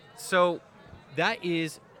 So that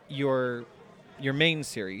is your main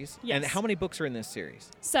series. Yes. And how many books are in this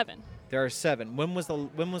series? 7. There are 7. When was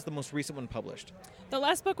the most recent one published? The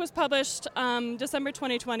last book was published December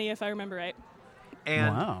 2020, if I remember right.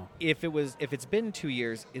 And Wow. if it's been 2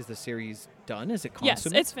 years, is the series done? Is it Yes,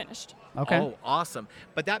 consummate? it's finished. Okay. Oh, awesome.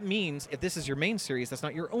 But that means if this is your main series, that's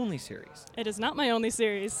not your only series. It is not my only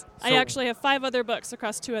series. I So- actually have 5 other books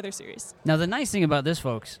across 2 other series. Now, the nice thing about this,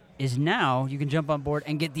 folks, is now you can jump on board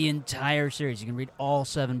and get the entire series. You can read all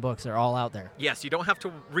 7 books. They're all out there. Yes, you don't have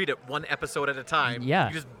to read it one episode at a time. Yeah.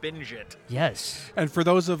 You just binge it. Yes. And for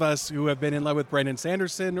those of us who have been in love with Brandon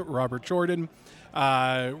Sanderson, Robert Jordan,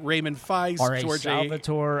 Raymond Feist, R.A. George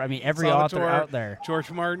Salvatore. I mean, every author out there.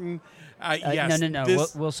 George Martin. Yes, No.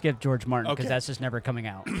 this- We'll skip George Martin because Okay. that's just never coming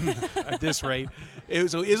out. At this rate.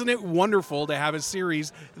 So isn't it wonderful to have a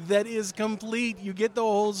series that is complete? You get the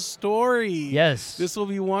whole story. Yes. This will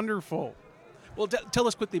be wonderful. Well, tell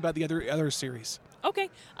us quickly about the other series. Okay.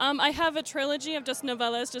 I have a trilogy of just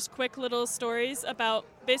novellas, just quick little stories about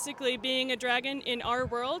basically being a dragon in our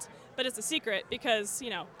world, but it's a secret because,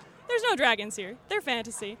 there's no dragons here. They're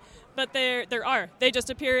fantasy. But there are. They just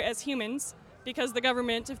appear as humans because the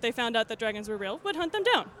government, if they found out that dragons were real, would hunt them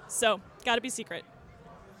down. So, gotta be secret.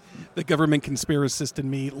 The government conspiracist in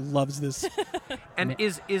me loves this. And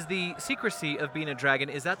is the secrecy of being a dragon,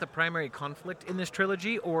 is that the primary conflict in this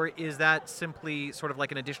trilogy, or is that simply sort of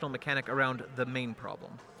like an additional mechanic around the main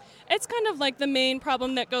problem? It's kind of like the main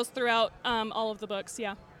problem that goes throughout all of the books,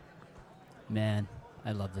 yeah. Man,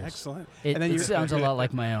 I love this. Excellent. It, And then it you're- sounds a lot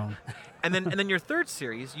like my own. And then your third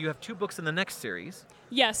series, you have 2 books in the next series.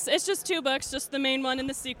 Yes, it's just 2 books, just the main one and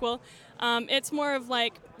the sequel. It's more of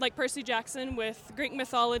like Percy Jackson with Greek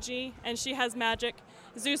mythology, and she has magic.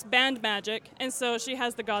 Zeus banned magic, and so she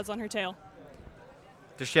has the gods on her tail.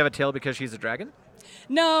 Does she have a tail because she's a dragon?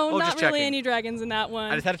 No, Oh, not just really checking. any dragons in that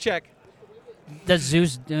one. I just had to check. Does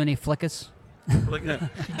Zeus do any flickus?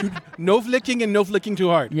 No flicking and no flicking too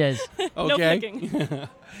hard. Yes. Okay. No flicking.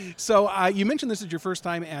 So you mentioned this is your first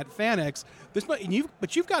time at FanX,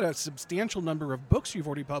 but you've got a substantial number of books you've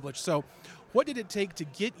already published. So what did it take to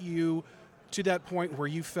get you to that point where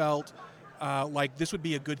you felt like this would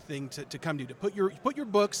be a good thing to come to put your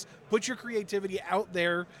books, put your creativity out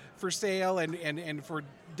there for sale and for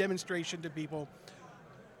demonstration to people?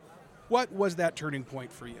 What was that turning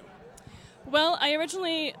point for you? Well, I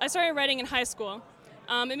started writing in high school.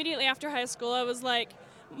 Immediately after high school, I was like,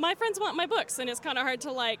 my friends want my books, and it's kind of hard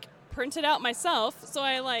to like print it out myself. So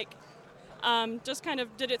I just kind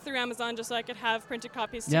of did it through Amazon just so I could have printed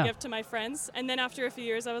copies to give to my friends. And then after a few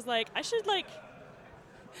years, I was like, I should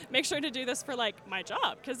make sure to do this for my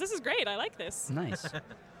job because this is great. I like this. Nice.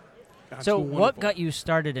 So what got you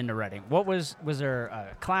started into writing? Was there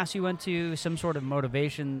a class you went to, some sort of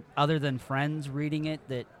motivation other than friends reading it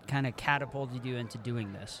that kind of catapulted you into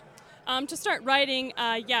doing this? To start writing,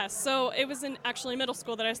 yes. So it was in actually middle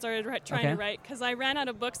school that I started trying to write because I ran out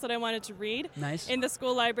of books that I wanted to read. Nice. In the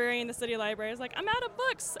school library, in the city library. I was like, I'm out of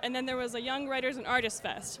books. And then there was a Young Writers and Artists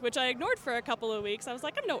Fest, which I ignored for a couple of weeks. I was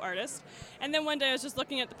like, I'm no artist. And then one day I was just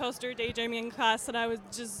looking at the poster, daydreaming in class, and I was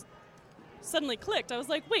just suddenly clicked. I was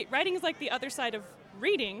like, wait, writing is like the other side of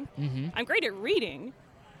reading. Mm-hmm. I'm great at reading.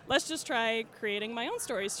 Let's just try creating my own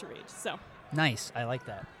stories to read. So nice. I like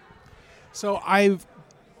that. So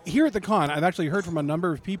here at the con, I've actually heard from a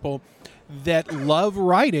number of people that love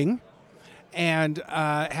writing and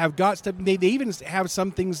have got stuff. They even have some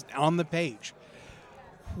things on the page.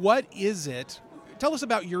 What is it? Tell us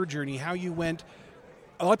about your journey, how you went.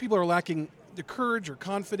 A lot of people are lacking the courage or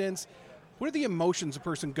confidence. What are the emotions a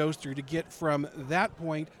person goes through to get from that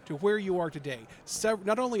point to where you are today?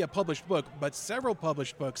 Not only a published book, but several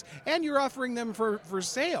published books, and you're offering them for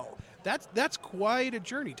sale. That's quite a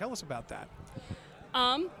journey. Tell us about that.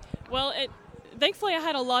 Well, thankfully I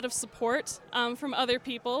had a lot of support from other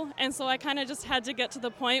people, and so I kind of just had to get to the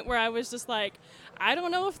point where I was just like, I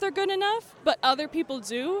don't know if they're good enough, but other people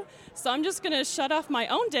do, so I'm just going to shut off my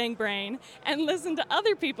own dang brain and listen to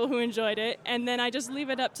other people who enjoyed it, and then I just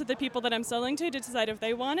leave it up to the people that I'm selling to decide if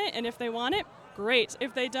they want it, and if they want it, great.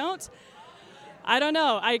 If they don't, I don't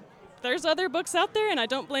know. There's other books out there, and I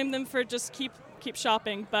don't blame them for just keep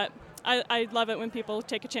shopping, but I love it when people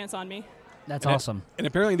take a chance on me. That's awesome. And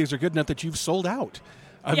apparently these are good enough that you've sold out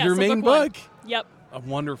of Yeah, your so main book book. one. Yep.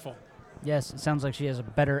 Wonderful. Yes, it sounds like she has a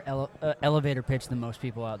better elevator pitch than most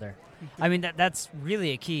people out there. I mean, that's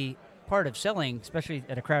really a key part of selling, especially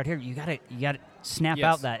at a crowd here. You gotta snap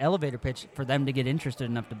out that elevator pitch for them to get interested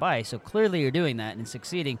enough to buy. So clearly you're doing that and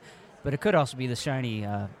succeeding. But it could also be the shiny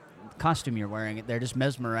costume you're wearing. They're just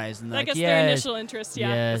mesmerized and That like, gets yes, their initial interest, yeah.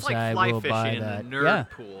 Yes, It's like I fly will fishing buy in that. the nerd yeah.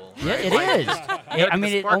 pool. Yeah, Right? it Like, is. the I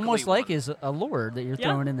mean, it sparkly almost one. like is a lure that you're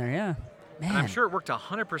throwing in there. Yeah. Man. And I'm sure it worked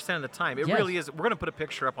 100% of the time. It Yes. really is. We're going to put a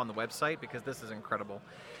picture up on the website because this is incredible.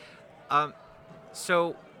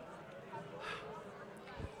 So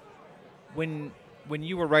when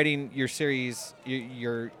you were writing your series,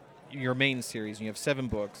 your main series, and you have 7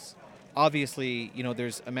 books, obviously,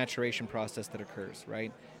 there's a maturation process that occurs,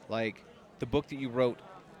 right? Like the book that you wrote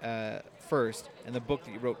first and the book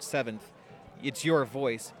that you wrote 7th, it's your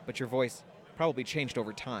voice, but your voice probably changed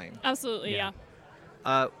over time. Absolutely, yeah.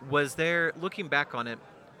 Was there, looking back on it,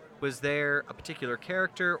 was there a particular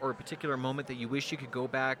character or a particular moment that you wish you could go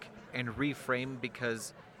back and reframe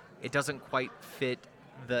because it doesn't quite fit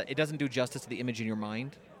it doesn't do justice to the image in your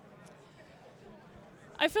mind?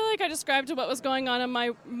 I feel like I described what was going on in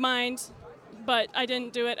my mind, but I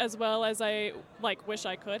didn't do it as well as I wish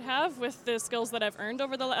I could have with the skills that I've earned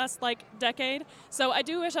over the last decade. So I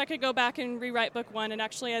do wish I could go back and rewrite book 1, and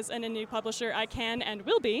actually as an indie publisher I can and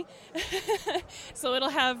will be. So it'll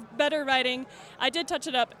have better writing. I did touch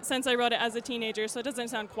it up since I wrote it as a teenager, so it doesn't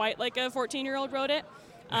sound quite like a 14-year-old wrote it,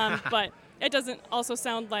 but it doesn't also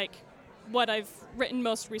sound like what I've written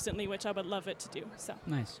most recently, which I would love it to do. So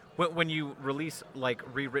nice. When you release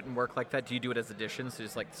rewritten work like that, do you do it as editions? So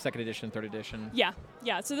just like 2nd edition, 3rd edition? Yeah.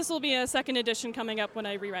 So this will be a 2nd edition coming up when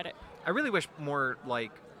I rewrite it. I really wish more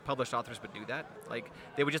published authors would do that.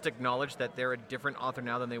 They would just acknowledge that they're a different author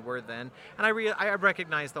now than they were then. And I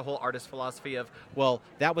recognize the whole artist philosophy of, well,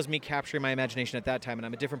 that was me capturing my imagination at that time, and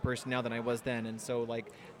I'm a different person now than I was then. And so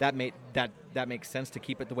that makes sense to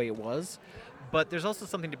keep it the way it was. But there's also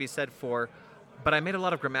something to be said for, but I made a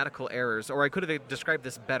lot of grammatical errors, or I could have described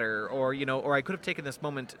this better, or I could have taken this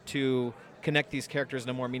moment to connect these characters in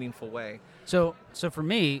a more meaningful way. So for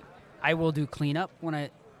me, I will do cleanup when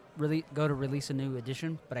I really go to release a new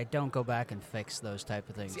edition, but I don't go back and fix those type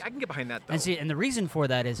of things. See, I can get behind that, though. And the reason for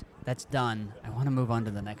that is that's done. I want to move on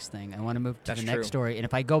to the next thing. I want to move to That's the true. next story. And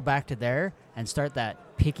if I go back to there and start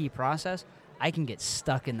that picky process, I can get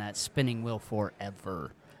stuck in that spinning wheel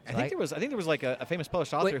forever. I think there was like a famous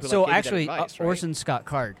published author who so gave actually, you that advice, right? Orson Scott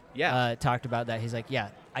Card Yeah. talked about that. He's like, yeah,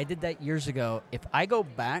 I did that years ago. If I go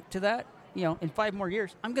back to that, in 5 more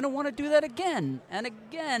years, I'm going to want to do that again,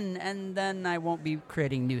 and then I won't be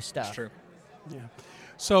creating new stuff. That's true. Yeah.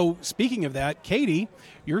 So speaking of that, Katie,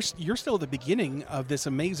 you're still at the beginning of this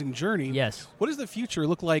amazing journey. Yes. What does the future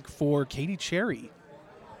look like for Katie Cherry?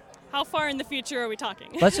 How far in the future are we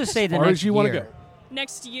talking? Let's just say as far as you want to go.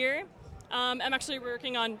 Next year, I'm actually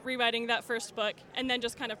working on rewriting that first book and then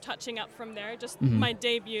just kind of touching up from there. Just my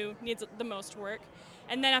debut needs the most work.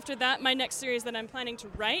 And then after that, my next series that I'm planning to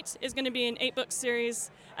write is going to be an 8-book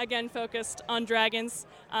series, again focused on dragons.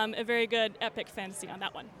 A very good epic fantasy on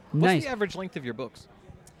that one. What's the average length of your books?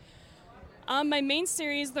 My main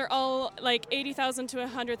series, they're all like 80,000 to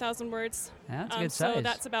 100,000 words. Yeah, that's a good so size.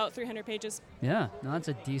 that's about 300 pages. Yeah, no, that's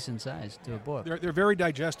a decent size to a book. They're very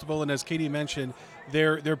digestible, and as Katie mentioned,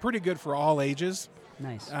 they're pretty good for all ages.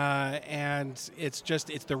 Nice. And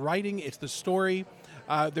it's the writing, it's the story.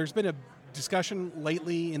 There's been a discussion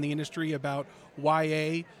lately in the industry about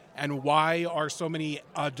YA and why are so many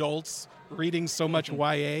adults reading so much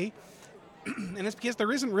YA. And it's because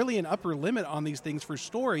there isn't really an upper limit on these things for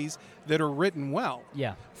stories that are written well.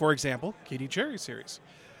 Yeah. For example, Katie Cherry series.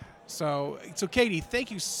 So Katie, thank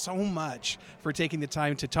you so much for taking the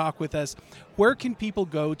time to talk with us. Where can people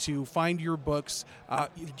go to find your books? Do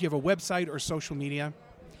you have a website or social media?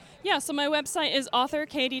 Yeah, so my website is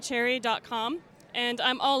authorkatiecherry.com, and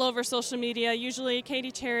I'm all over social media, usually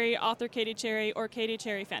Katie Cherry, author Katie Cherry, or Katie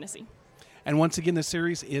Cherry Fantasy. And once again, the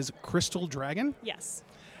series is Crystal Dragon. Yes.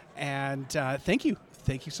 And thank you.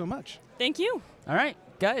 Thank you so much. Thank you. All right,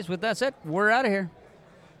 guys, with that said, we're out of here.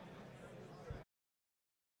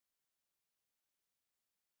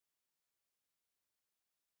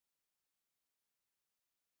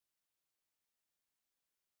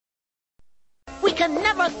 We can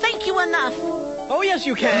never thank you enough. Oh, yes,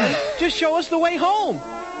 you can. Just show us the way home.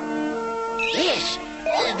 Yes,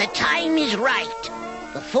 the time is right.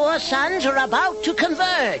 The 4 suns are about to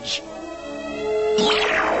converge. So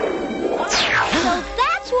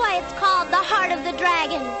that's why it's called the Heart of the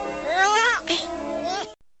Dragon.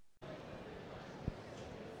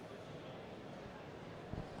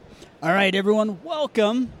 All right, everyone,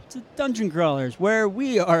 welcome to Dungeon Crawlers, where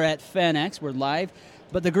we are at FanX. We're live.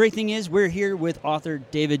 But the great thing is we're here with author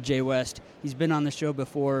David J. West. He's been on the show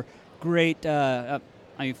before. Great,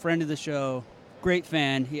 friend of the show, great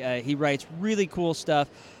fan. He writes really cool stuff.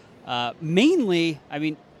 Mainly,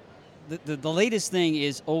 the latest thing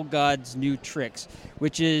is Old God's New Tricks,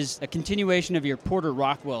 which is a continuation of your Porter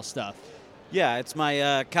Rockwell stuff. Yeah, it's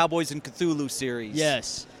my Cowboys and Cthulhu series.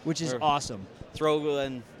 Yes, which is awesome. Throw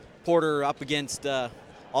and Porter up against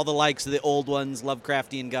all the likes of the old ones,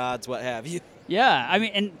 Lovecraftian gods, what have you. Yeah,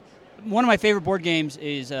 and one of my favorite board games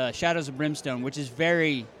is Shadows of Brimstone, which is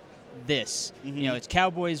very this. Mm-hmm. It's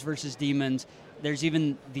cowboys versus demons. There's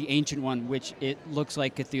even the ancient one, which it looks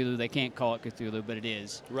like Cthulhu. They can't call it Cthulhu, but it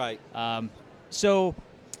is. Right. So,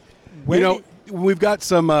 we've got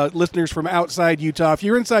some listeners from outside Utah. If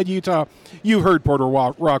you're inside Utah, you've heard Porter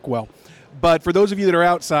Rockwell. But for those of you that are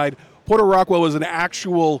outside, Porter Rockwell is an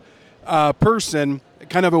actual person,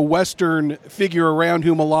 kind of a Western figure around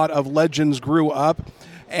whom a lot of legends grew up,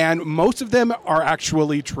 and most of them are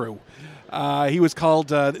actually true. He was called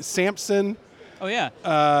Samson. Oh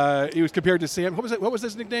yeah. He was compared to Sam. What was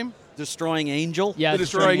his nickname? Destroying Angel. Yeah, the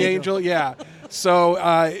Destroying Angel. Yeah.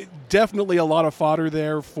 So definitely a lot of fodder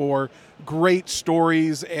there for great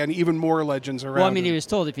stories and even more legends around. Well, he was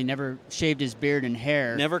told if he never shaved his beard and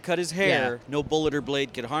hair, never cut his hair, no bullet or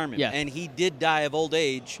blade could harm him. Yeah. And he did die of old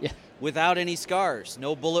age without any scars,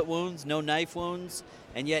 no bullet wounds, no knife wounds,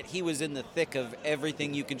 and yet he was in the thick of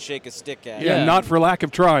everything you can shake a stick at. Yeah, not for lack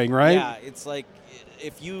of trying, right? Yeah, it's like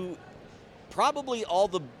if you probably all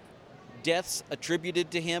the deaths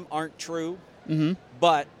attributed to him aren't true,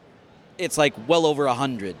 but it's like well over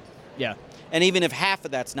 100. Yeah. And even if half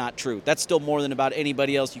of that's not true, that's still more than about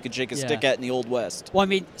anybody else you could shake a stick at in the Old West. Well,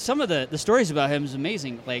 some of the stories about him is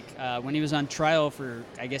amazing. Like when he was on trial for,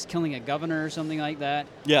 I guess, killing a governor or something like that.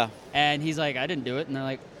 Yeah. And he's like, I didn't do it. And they're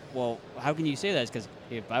like, well, how can you say that? It's because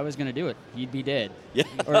if I was going to do it, he'd be dead. Yeah.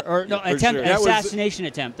 Or no, assassination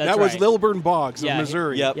attempt. That's that right. was Lilburn Boggs of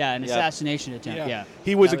Missouri. Yeah, an assassination attempt. Yeah.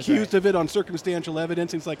 He was accused of it on circumstantial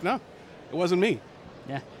evidence. He's like, no, it wasn't me.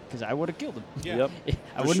 Yeah, because I would have killed him. Yeah.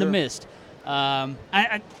 I wouldn't have missed. And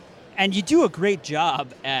you do a great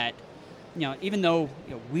job at, even though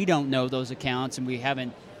we don't know those accounts and we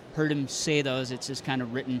haven't heard him say those. It's just kind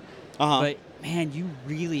of written. But man, you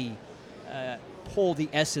really pull the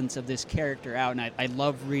essence of this character out, and I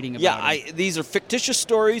love reading about him. These are fictitious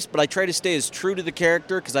stories, but I try to stay as true to the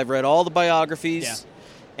character because I've read all the biographies,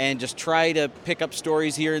 and just try to pick up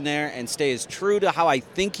stories here and there and stay as true to how I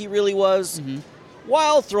think he really was,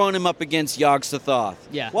 while throwing him up against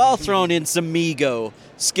Yog-Sothoth, while throwing in some Migo,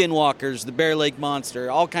 Skinwalkers, the Bear Lake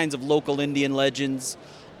Monster, all kinds of local Indian legends,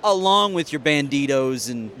 along with your banditos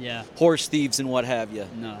and horse thieves and what have you.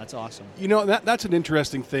 No, that's awesome. You know, that's an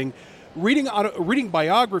interesting thing. Reading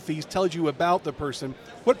biographies tells you about the person.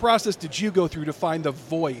 What process did you go through to find the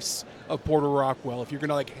voice of Porter Rockwell? If you're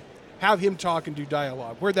going to have him talk and do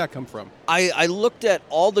dialogue, where'd that come from? I looked at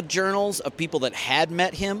all the journals of people that had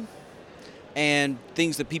met him and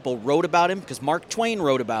things that people wrote about him, because Mark Twain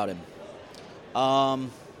wrote about him.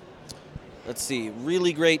 Let's see,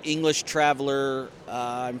 really great English traveler.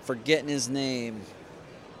 I'm forgetting his name.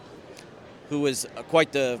 Who was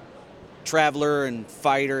quite the traveler and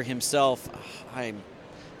fighter himself. I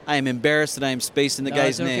am embarrassed that I am spacing the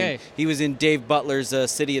guy's name. Okay. He was in Dave Butler's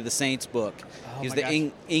City of the Saints book. He was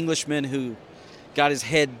the Englishman who got his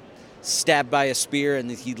head stabbed by a spear,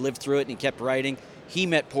 and he lived through it, and he kept writing. He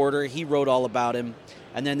met Porter. He wrote all about him.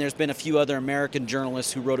 And then there's been a few other American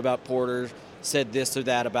journalists who wrote about Porter, said this or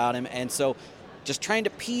that about him. And so just trying to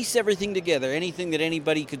piece everything together, anything that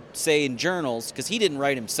anybody could say in journals, because he didn't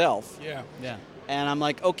write himself. Yeah. And I'm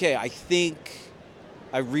like, okay, I think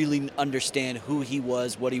I really understand who he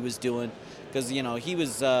was, what he was doing. Because, he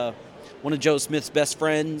was one of Joe Smith's best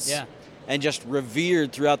friends. Yeah. And just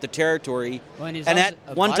revered throughout the territory. Well, and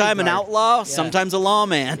at one time an outlaw, sometimes a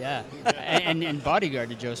lawman. Yeah. and bodyguard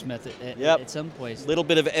to Joe Smith at some place. A little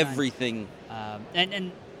bit of everything.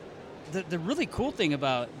 And the really cool thing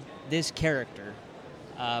about this character,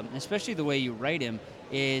 especially the way you write him,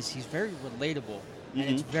 is he's very relatable.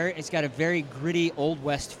 And it's got a very gritty Old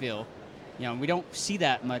West feel. We don't see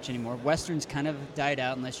that much anymore. Westerns kind of died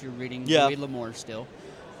out unless you're reading Louis L'Amour still.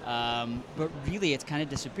 But really, it's kind of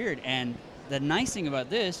disappeared. And the nice thing about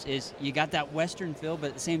this is you got that Western feel, but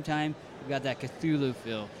at the same time, you got that Cthulhu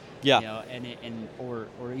feel. Yeah.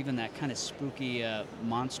 Or even that kind of spooky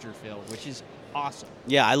monster feel, which is awesome.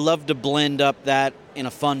 Yeah, I love to blend up that in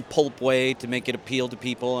a fun pulp way to make it appeal to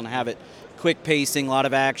people and have it quick pacing, a lot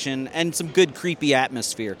of action, and some good creepy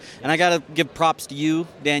atmosphere. And I got to give props to you,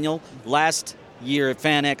 Daniel. Last year at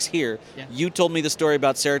FanX here, you told me the story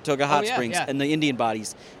about Saratoga Hot Springs and the Indian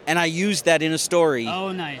bodies, and I used that in a story.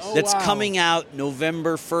 Oh, nice. That's coming out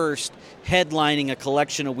November 1st, headlining a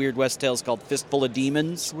collection of Weird West tales called Fistful of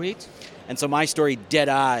Demons. Sweet. And so my story, Dead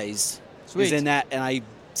Eyes, is in that, and I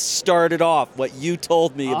started off what you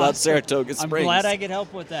told me about Saratoga Springs. I'm glad I could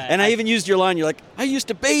help with that. And I even used your line. You're like, I used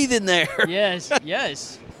to bathe in there.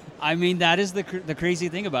 Yes. I mean, that is the crazy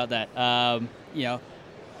thing about that.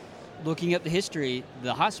 Looking at the history,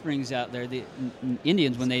 the hot springs out there, the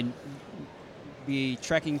Indians, when they'd be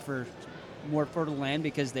trekking for more fertile land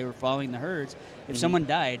because they were following the herds, if someone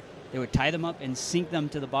died, they would tie them up and sink them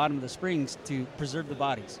to the bottom of the springs to preserve the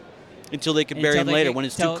bodies. Until they could bury them later when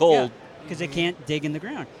it's too cold. Because they can't dig in the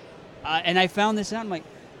ground. And I found this out. I'm like,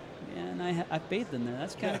 man, I bathed in there.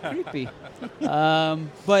 That's kind of creepy.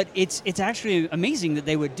 But it's actually amazing that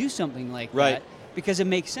they would do something like that. Because it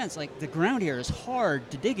makes sense. Like, the ground here is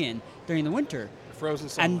hard to dig in during the winter. Frozen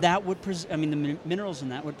solid. And that would, the minerals in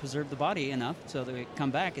that would preserve the body enough so that they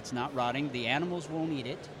come back. It's not rotting. The animals won't eat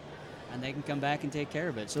it. And they can come back and take care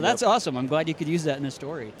of it. So that's awesome. I'm glad you could use that in a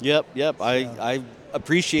story. Yep. So. I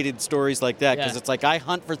appreciated stories like that because it's like I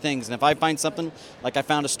hunt for things. And if I find something, like I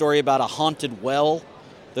found a story about a haunted well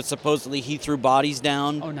that supposedly he threw bodies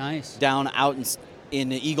down. Oh, nice. Down out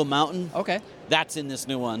in Eagle Mountain. Okay. That's in this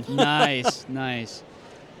new one. Nice.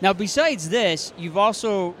 Now, besides this, you've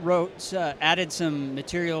also added some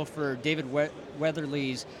material for David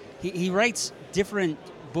Weatherly's. He writes different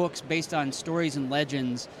books based on stories and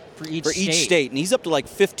legends for each state. And he's up to like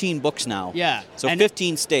 15 books now. Yeah. So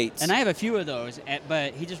 15 states. And I have a few of those,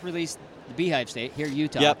 but he just released the Beehive State here in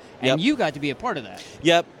Utah. And you got to be a part of that.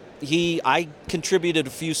 Yep. I contributed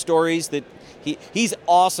a few stories that he's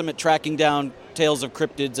awesome at tracking down tales of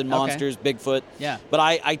cryptids and monsters, Bigfoot. Yeah. But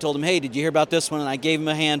I told him, hey, did you hear about this one? And I gave him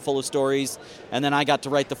a handful of stories. And then I got to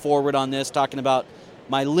write the foreword on this, talking about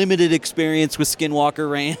my limited experience with Skinwalker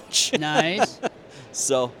Ranch. Nice.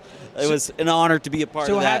 So it was an honor to be a part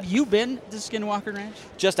of that. So have you been to Skinwalker Ranch?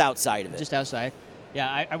 Just outside of it. Just outside.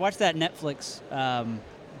 Yeah, I watched that Netflix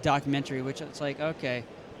documentary, which it's like, okay,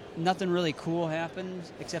 nothing really cool happened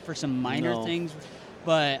except for some minor things.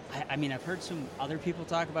 But I mean, I've heard some other people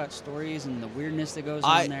talk about stories and the weirdness that goes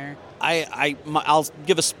on there. I'll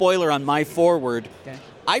give a spoiler on my forward. Okay.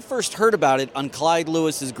 I first heard about it on Clyde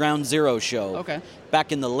Lewis's Ground Zero show. Okay.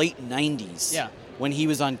 Back in the late 90s. Yeah. When he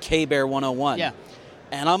was on K-Bear 101. Yeah.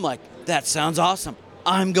 And I'm like, that sounds awesome.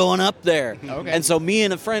 I'm going up there. Okay. And so me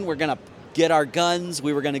and a friend were going to get our guns.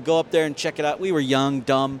 We were going to go up there and check it out. We were young,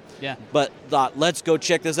 dumb. Yeah. But thought, let's go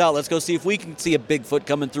check this out. Let's go see if we can see a Bigfoot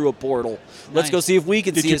coming through a portal. Let's go see if we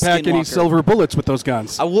can Did see you a pack any skinwalker. silver bullets with those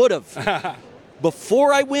guns? I would have.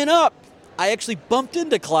 Before I went up, I actually bumped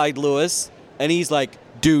into Clyde Lewis, and he's like,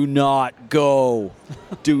 do not go.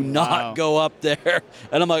 Do not go up there.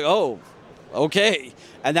 And I'm like, oh, okay.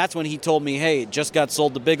 And that's when he told me, hey, it just got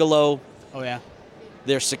sold to Bigelow. Oh, yeah.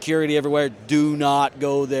 There's security everywhere. Do not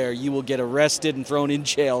go there. You will get arrested and thrown in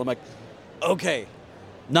jail. I'm like, okay,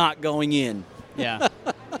 not going in. Yeah.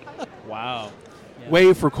 Wow.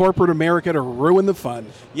 Way for corporate America to ruin the fun.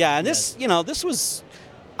 Yeah, and this, this was,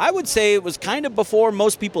 I would say it was kind of before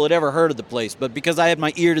most people had ever heard of the place, but because I had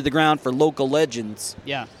my ear to the ground for local legends.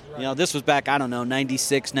 Yeah. This was back,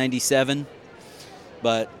 96, 97.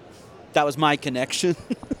 But that was my connection.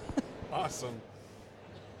 Awesome.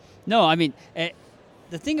 No, I mean,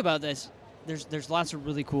 the thing about this, there's lots of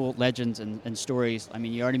really cool legends and stories. I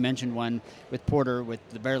mean, you already mentioned one with Porter, with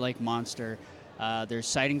the Bear Lake Monster. There's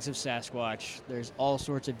sightings of Sasquatch. There's all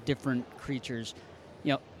sorts of different creatures.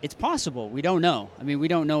 It's possible. We don't know. I mean, we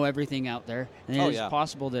don't know everything out there. And it's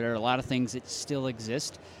possible that there are a lot of things that still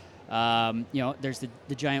exist. There's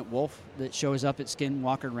the giant wolf that shows up at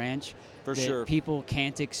Skinwalker Ranch. For that sure. People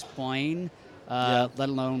can't explain, let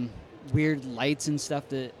alone weird lights and stuff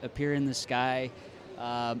that appear in the sky.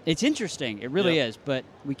 It's interesting. It really is. But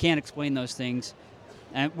we can't explain those things,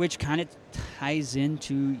 which kind of ties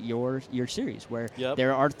into your series, where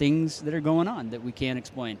there are things that are going on that we can't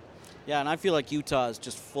explain. Yeah, and I feel like Utah is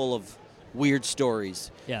just full of weird stories.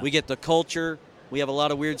 Yeah. We get the culture. We have a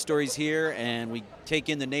lot of weird stories here, and we take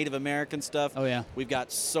in the Native American stuff. Oh, yeah. We've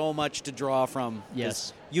got so much to draw from.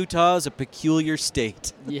 Yes. Utah is a peculiar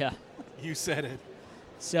state. Yeah. You said it.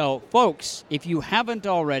 So, folks, if you haven't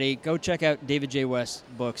already, go check out David J. West's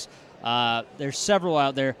books. There's several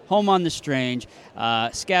out there. Home on the Strange,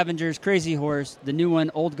 Scavengers, Crazy Horse, the new one,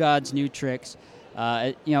 Old Gods, New Tricks.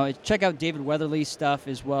 Check out David Weatherly's stuff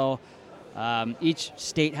as well. Each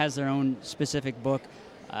state has their own specific book.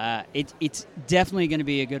 It's definitely going to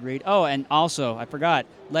be a good read. Oh, and also, I forgot,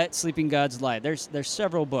 Let Sleeping Gods Lie. There's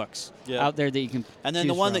several books out there that you can And then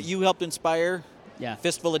choose the one from. that you helped inspire, Yeah.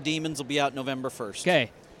 Fistful of Demons, will be out November 1st.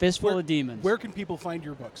 Okay, Fistful of Demons. Where can people find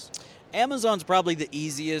your books? Amazon's probably the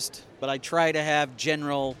easiest, but I try to have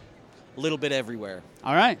general a little bit everywhere.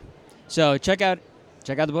 All right. So check out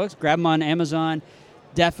the books. Grab them on Amazon.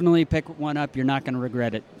 Definitely pick one up. You're not going to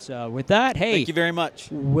regret it. So with that, hey. Thank you very much.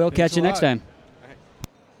 We'll catch you next time.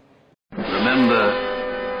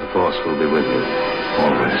 Remember, the Force will be with you.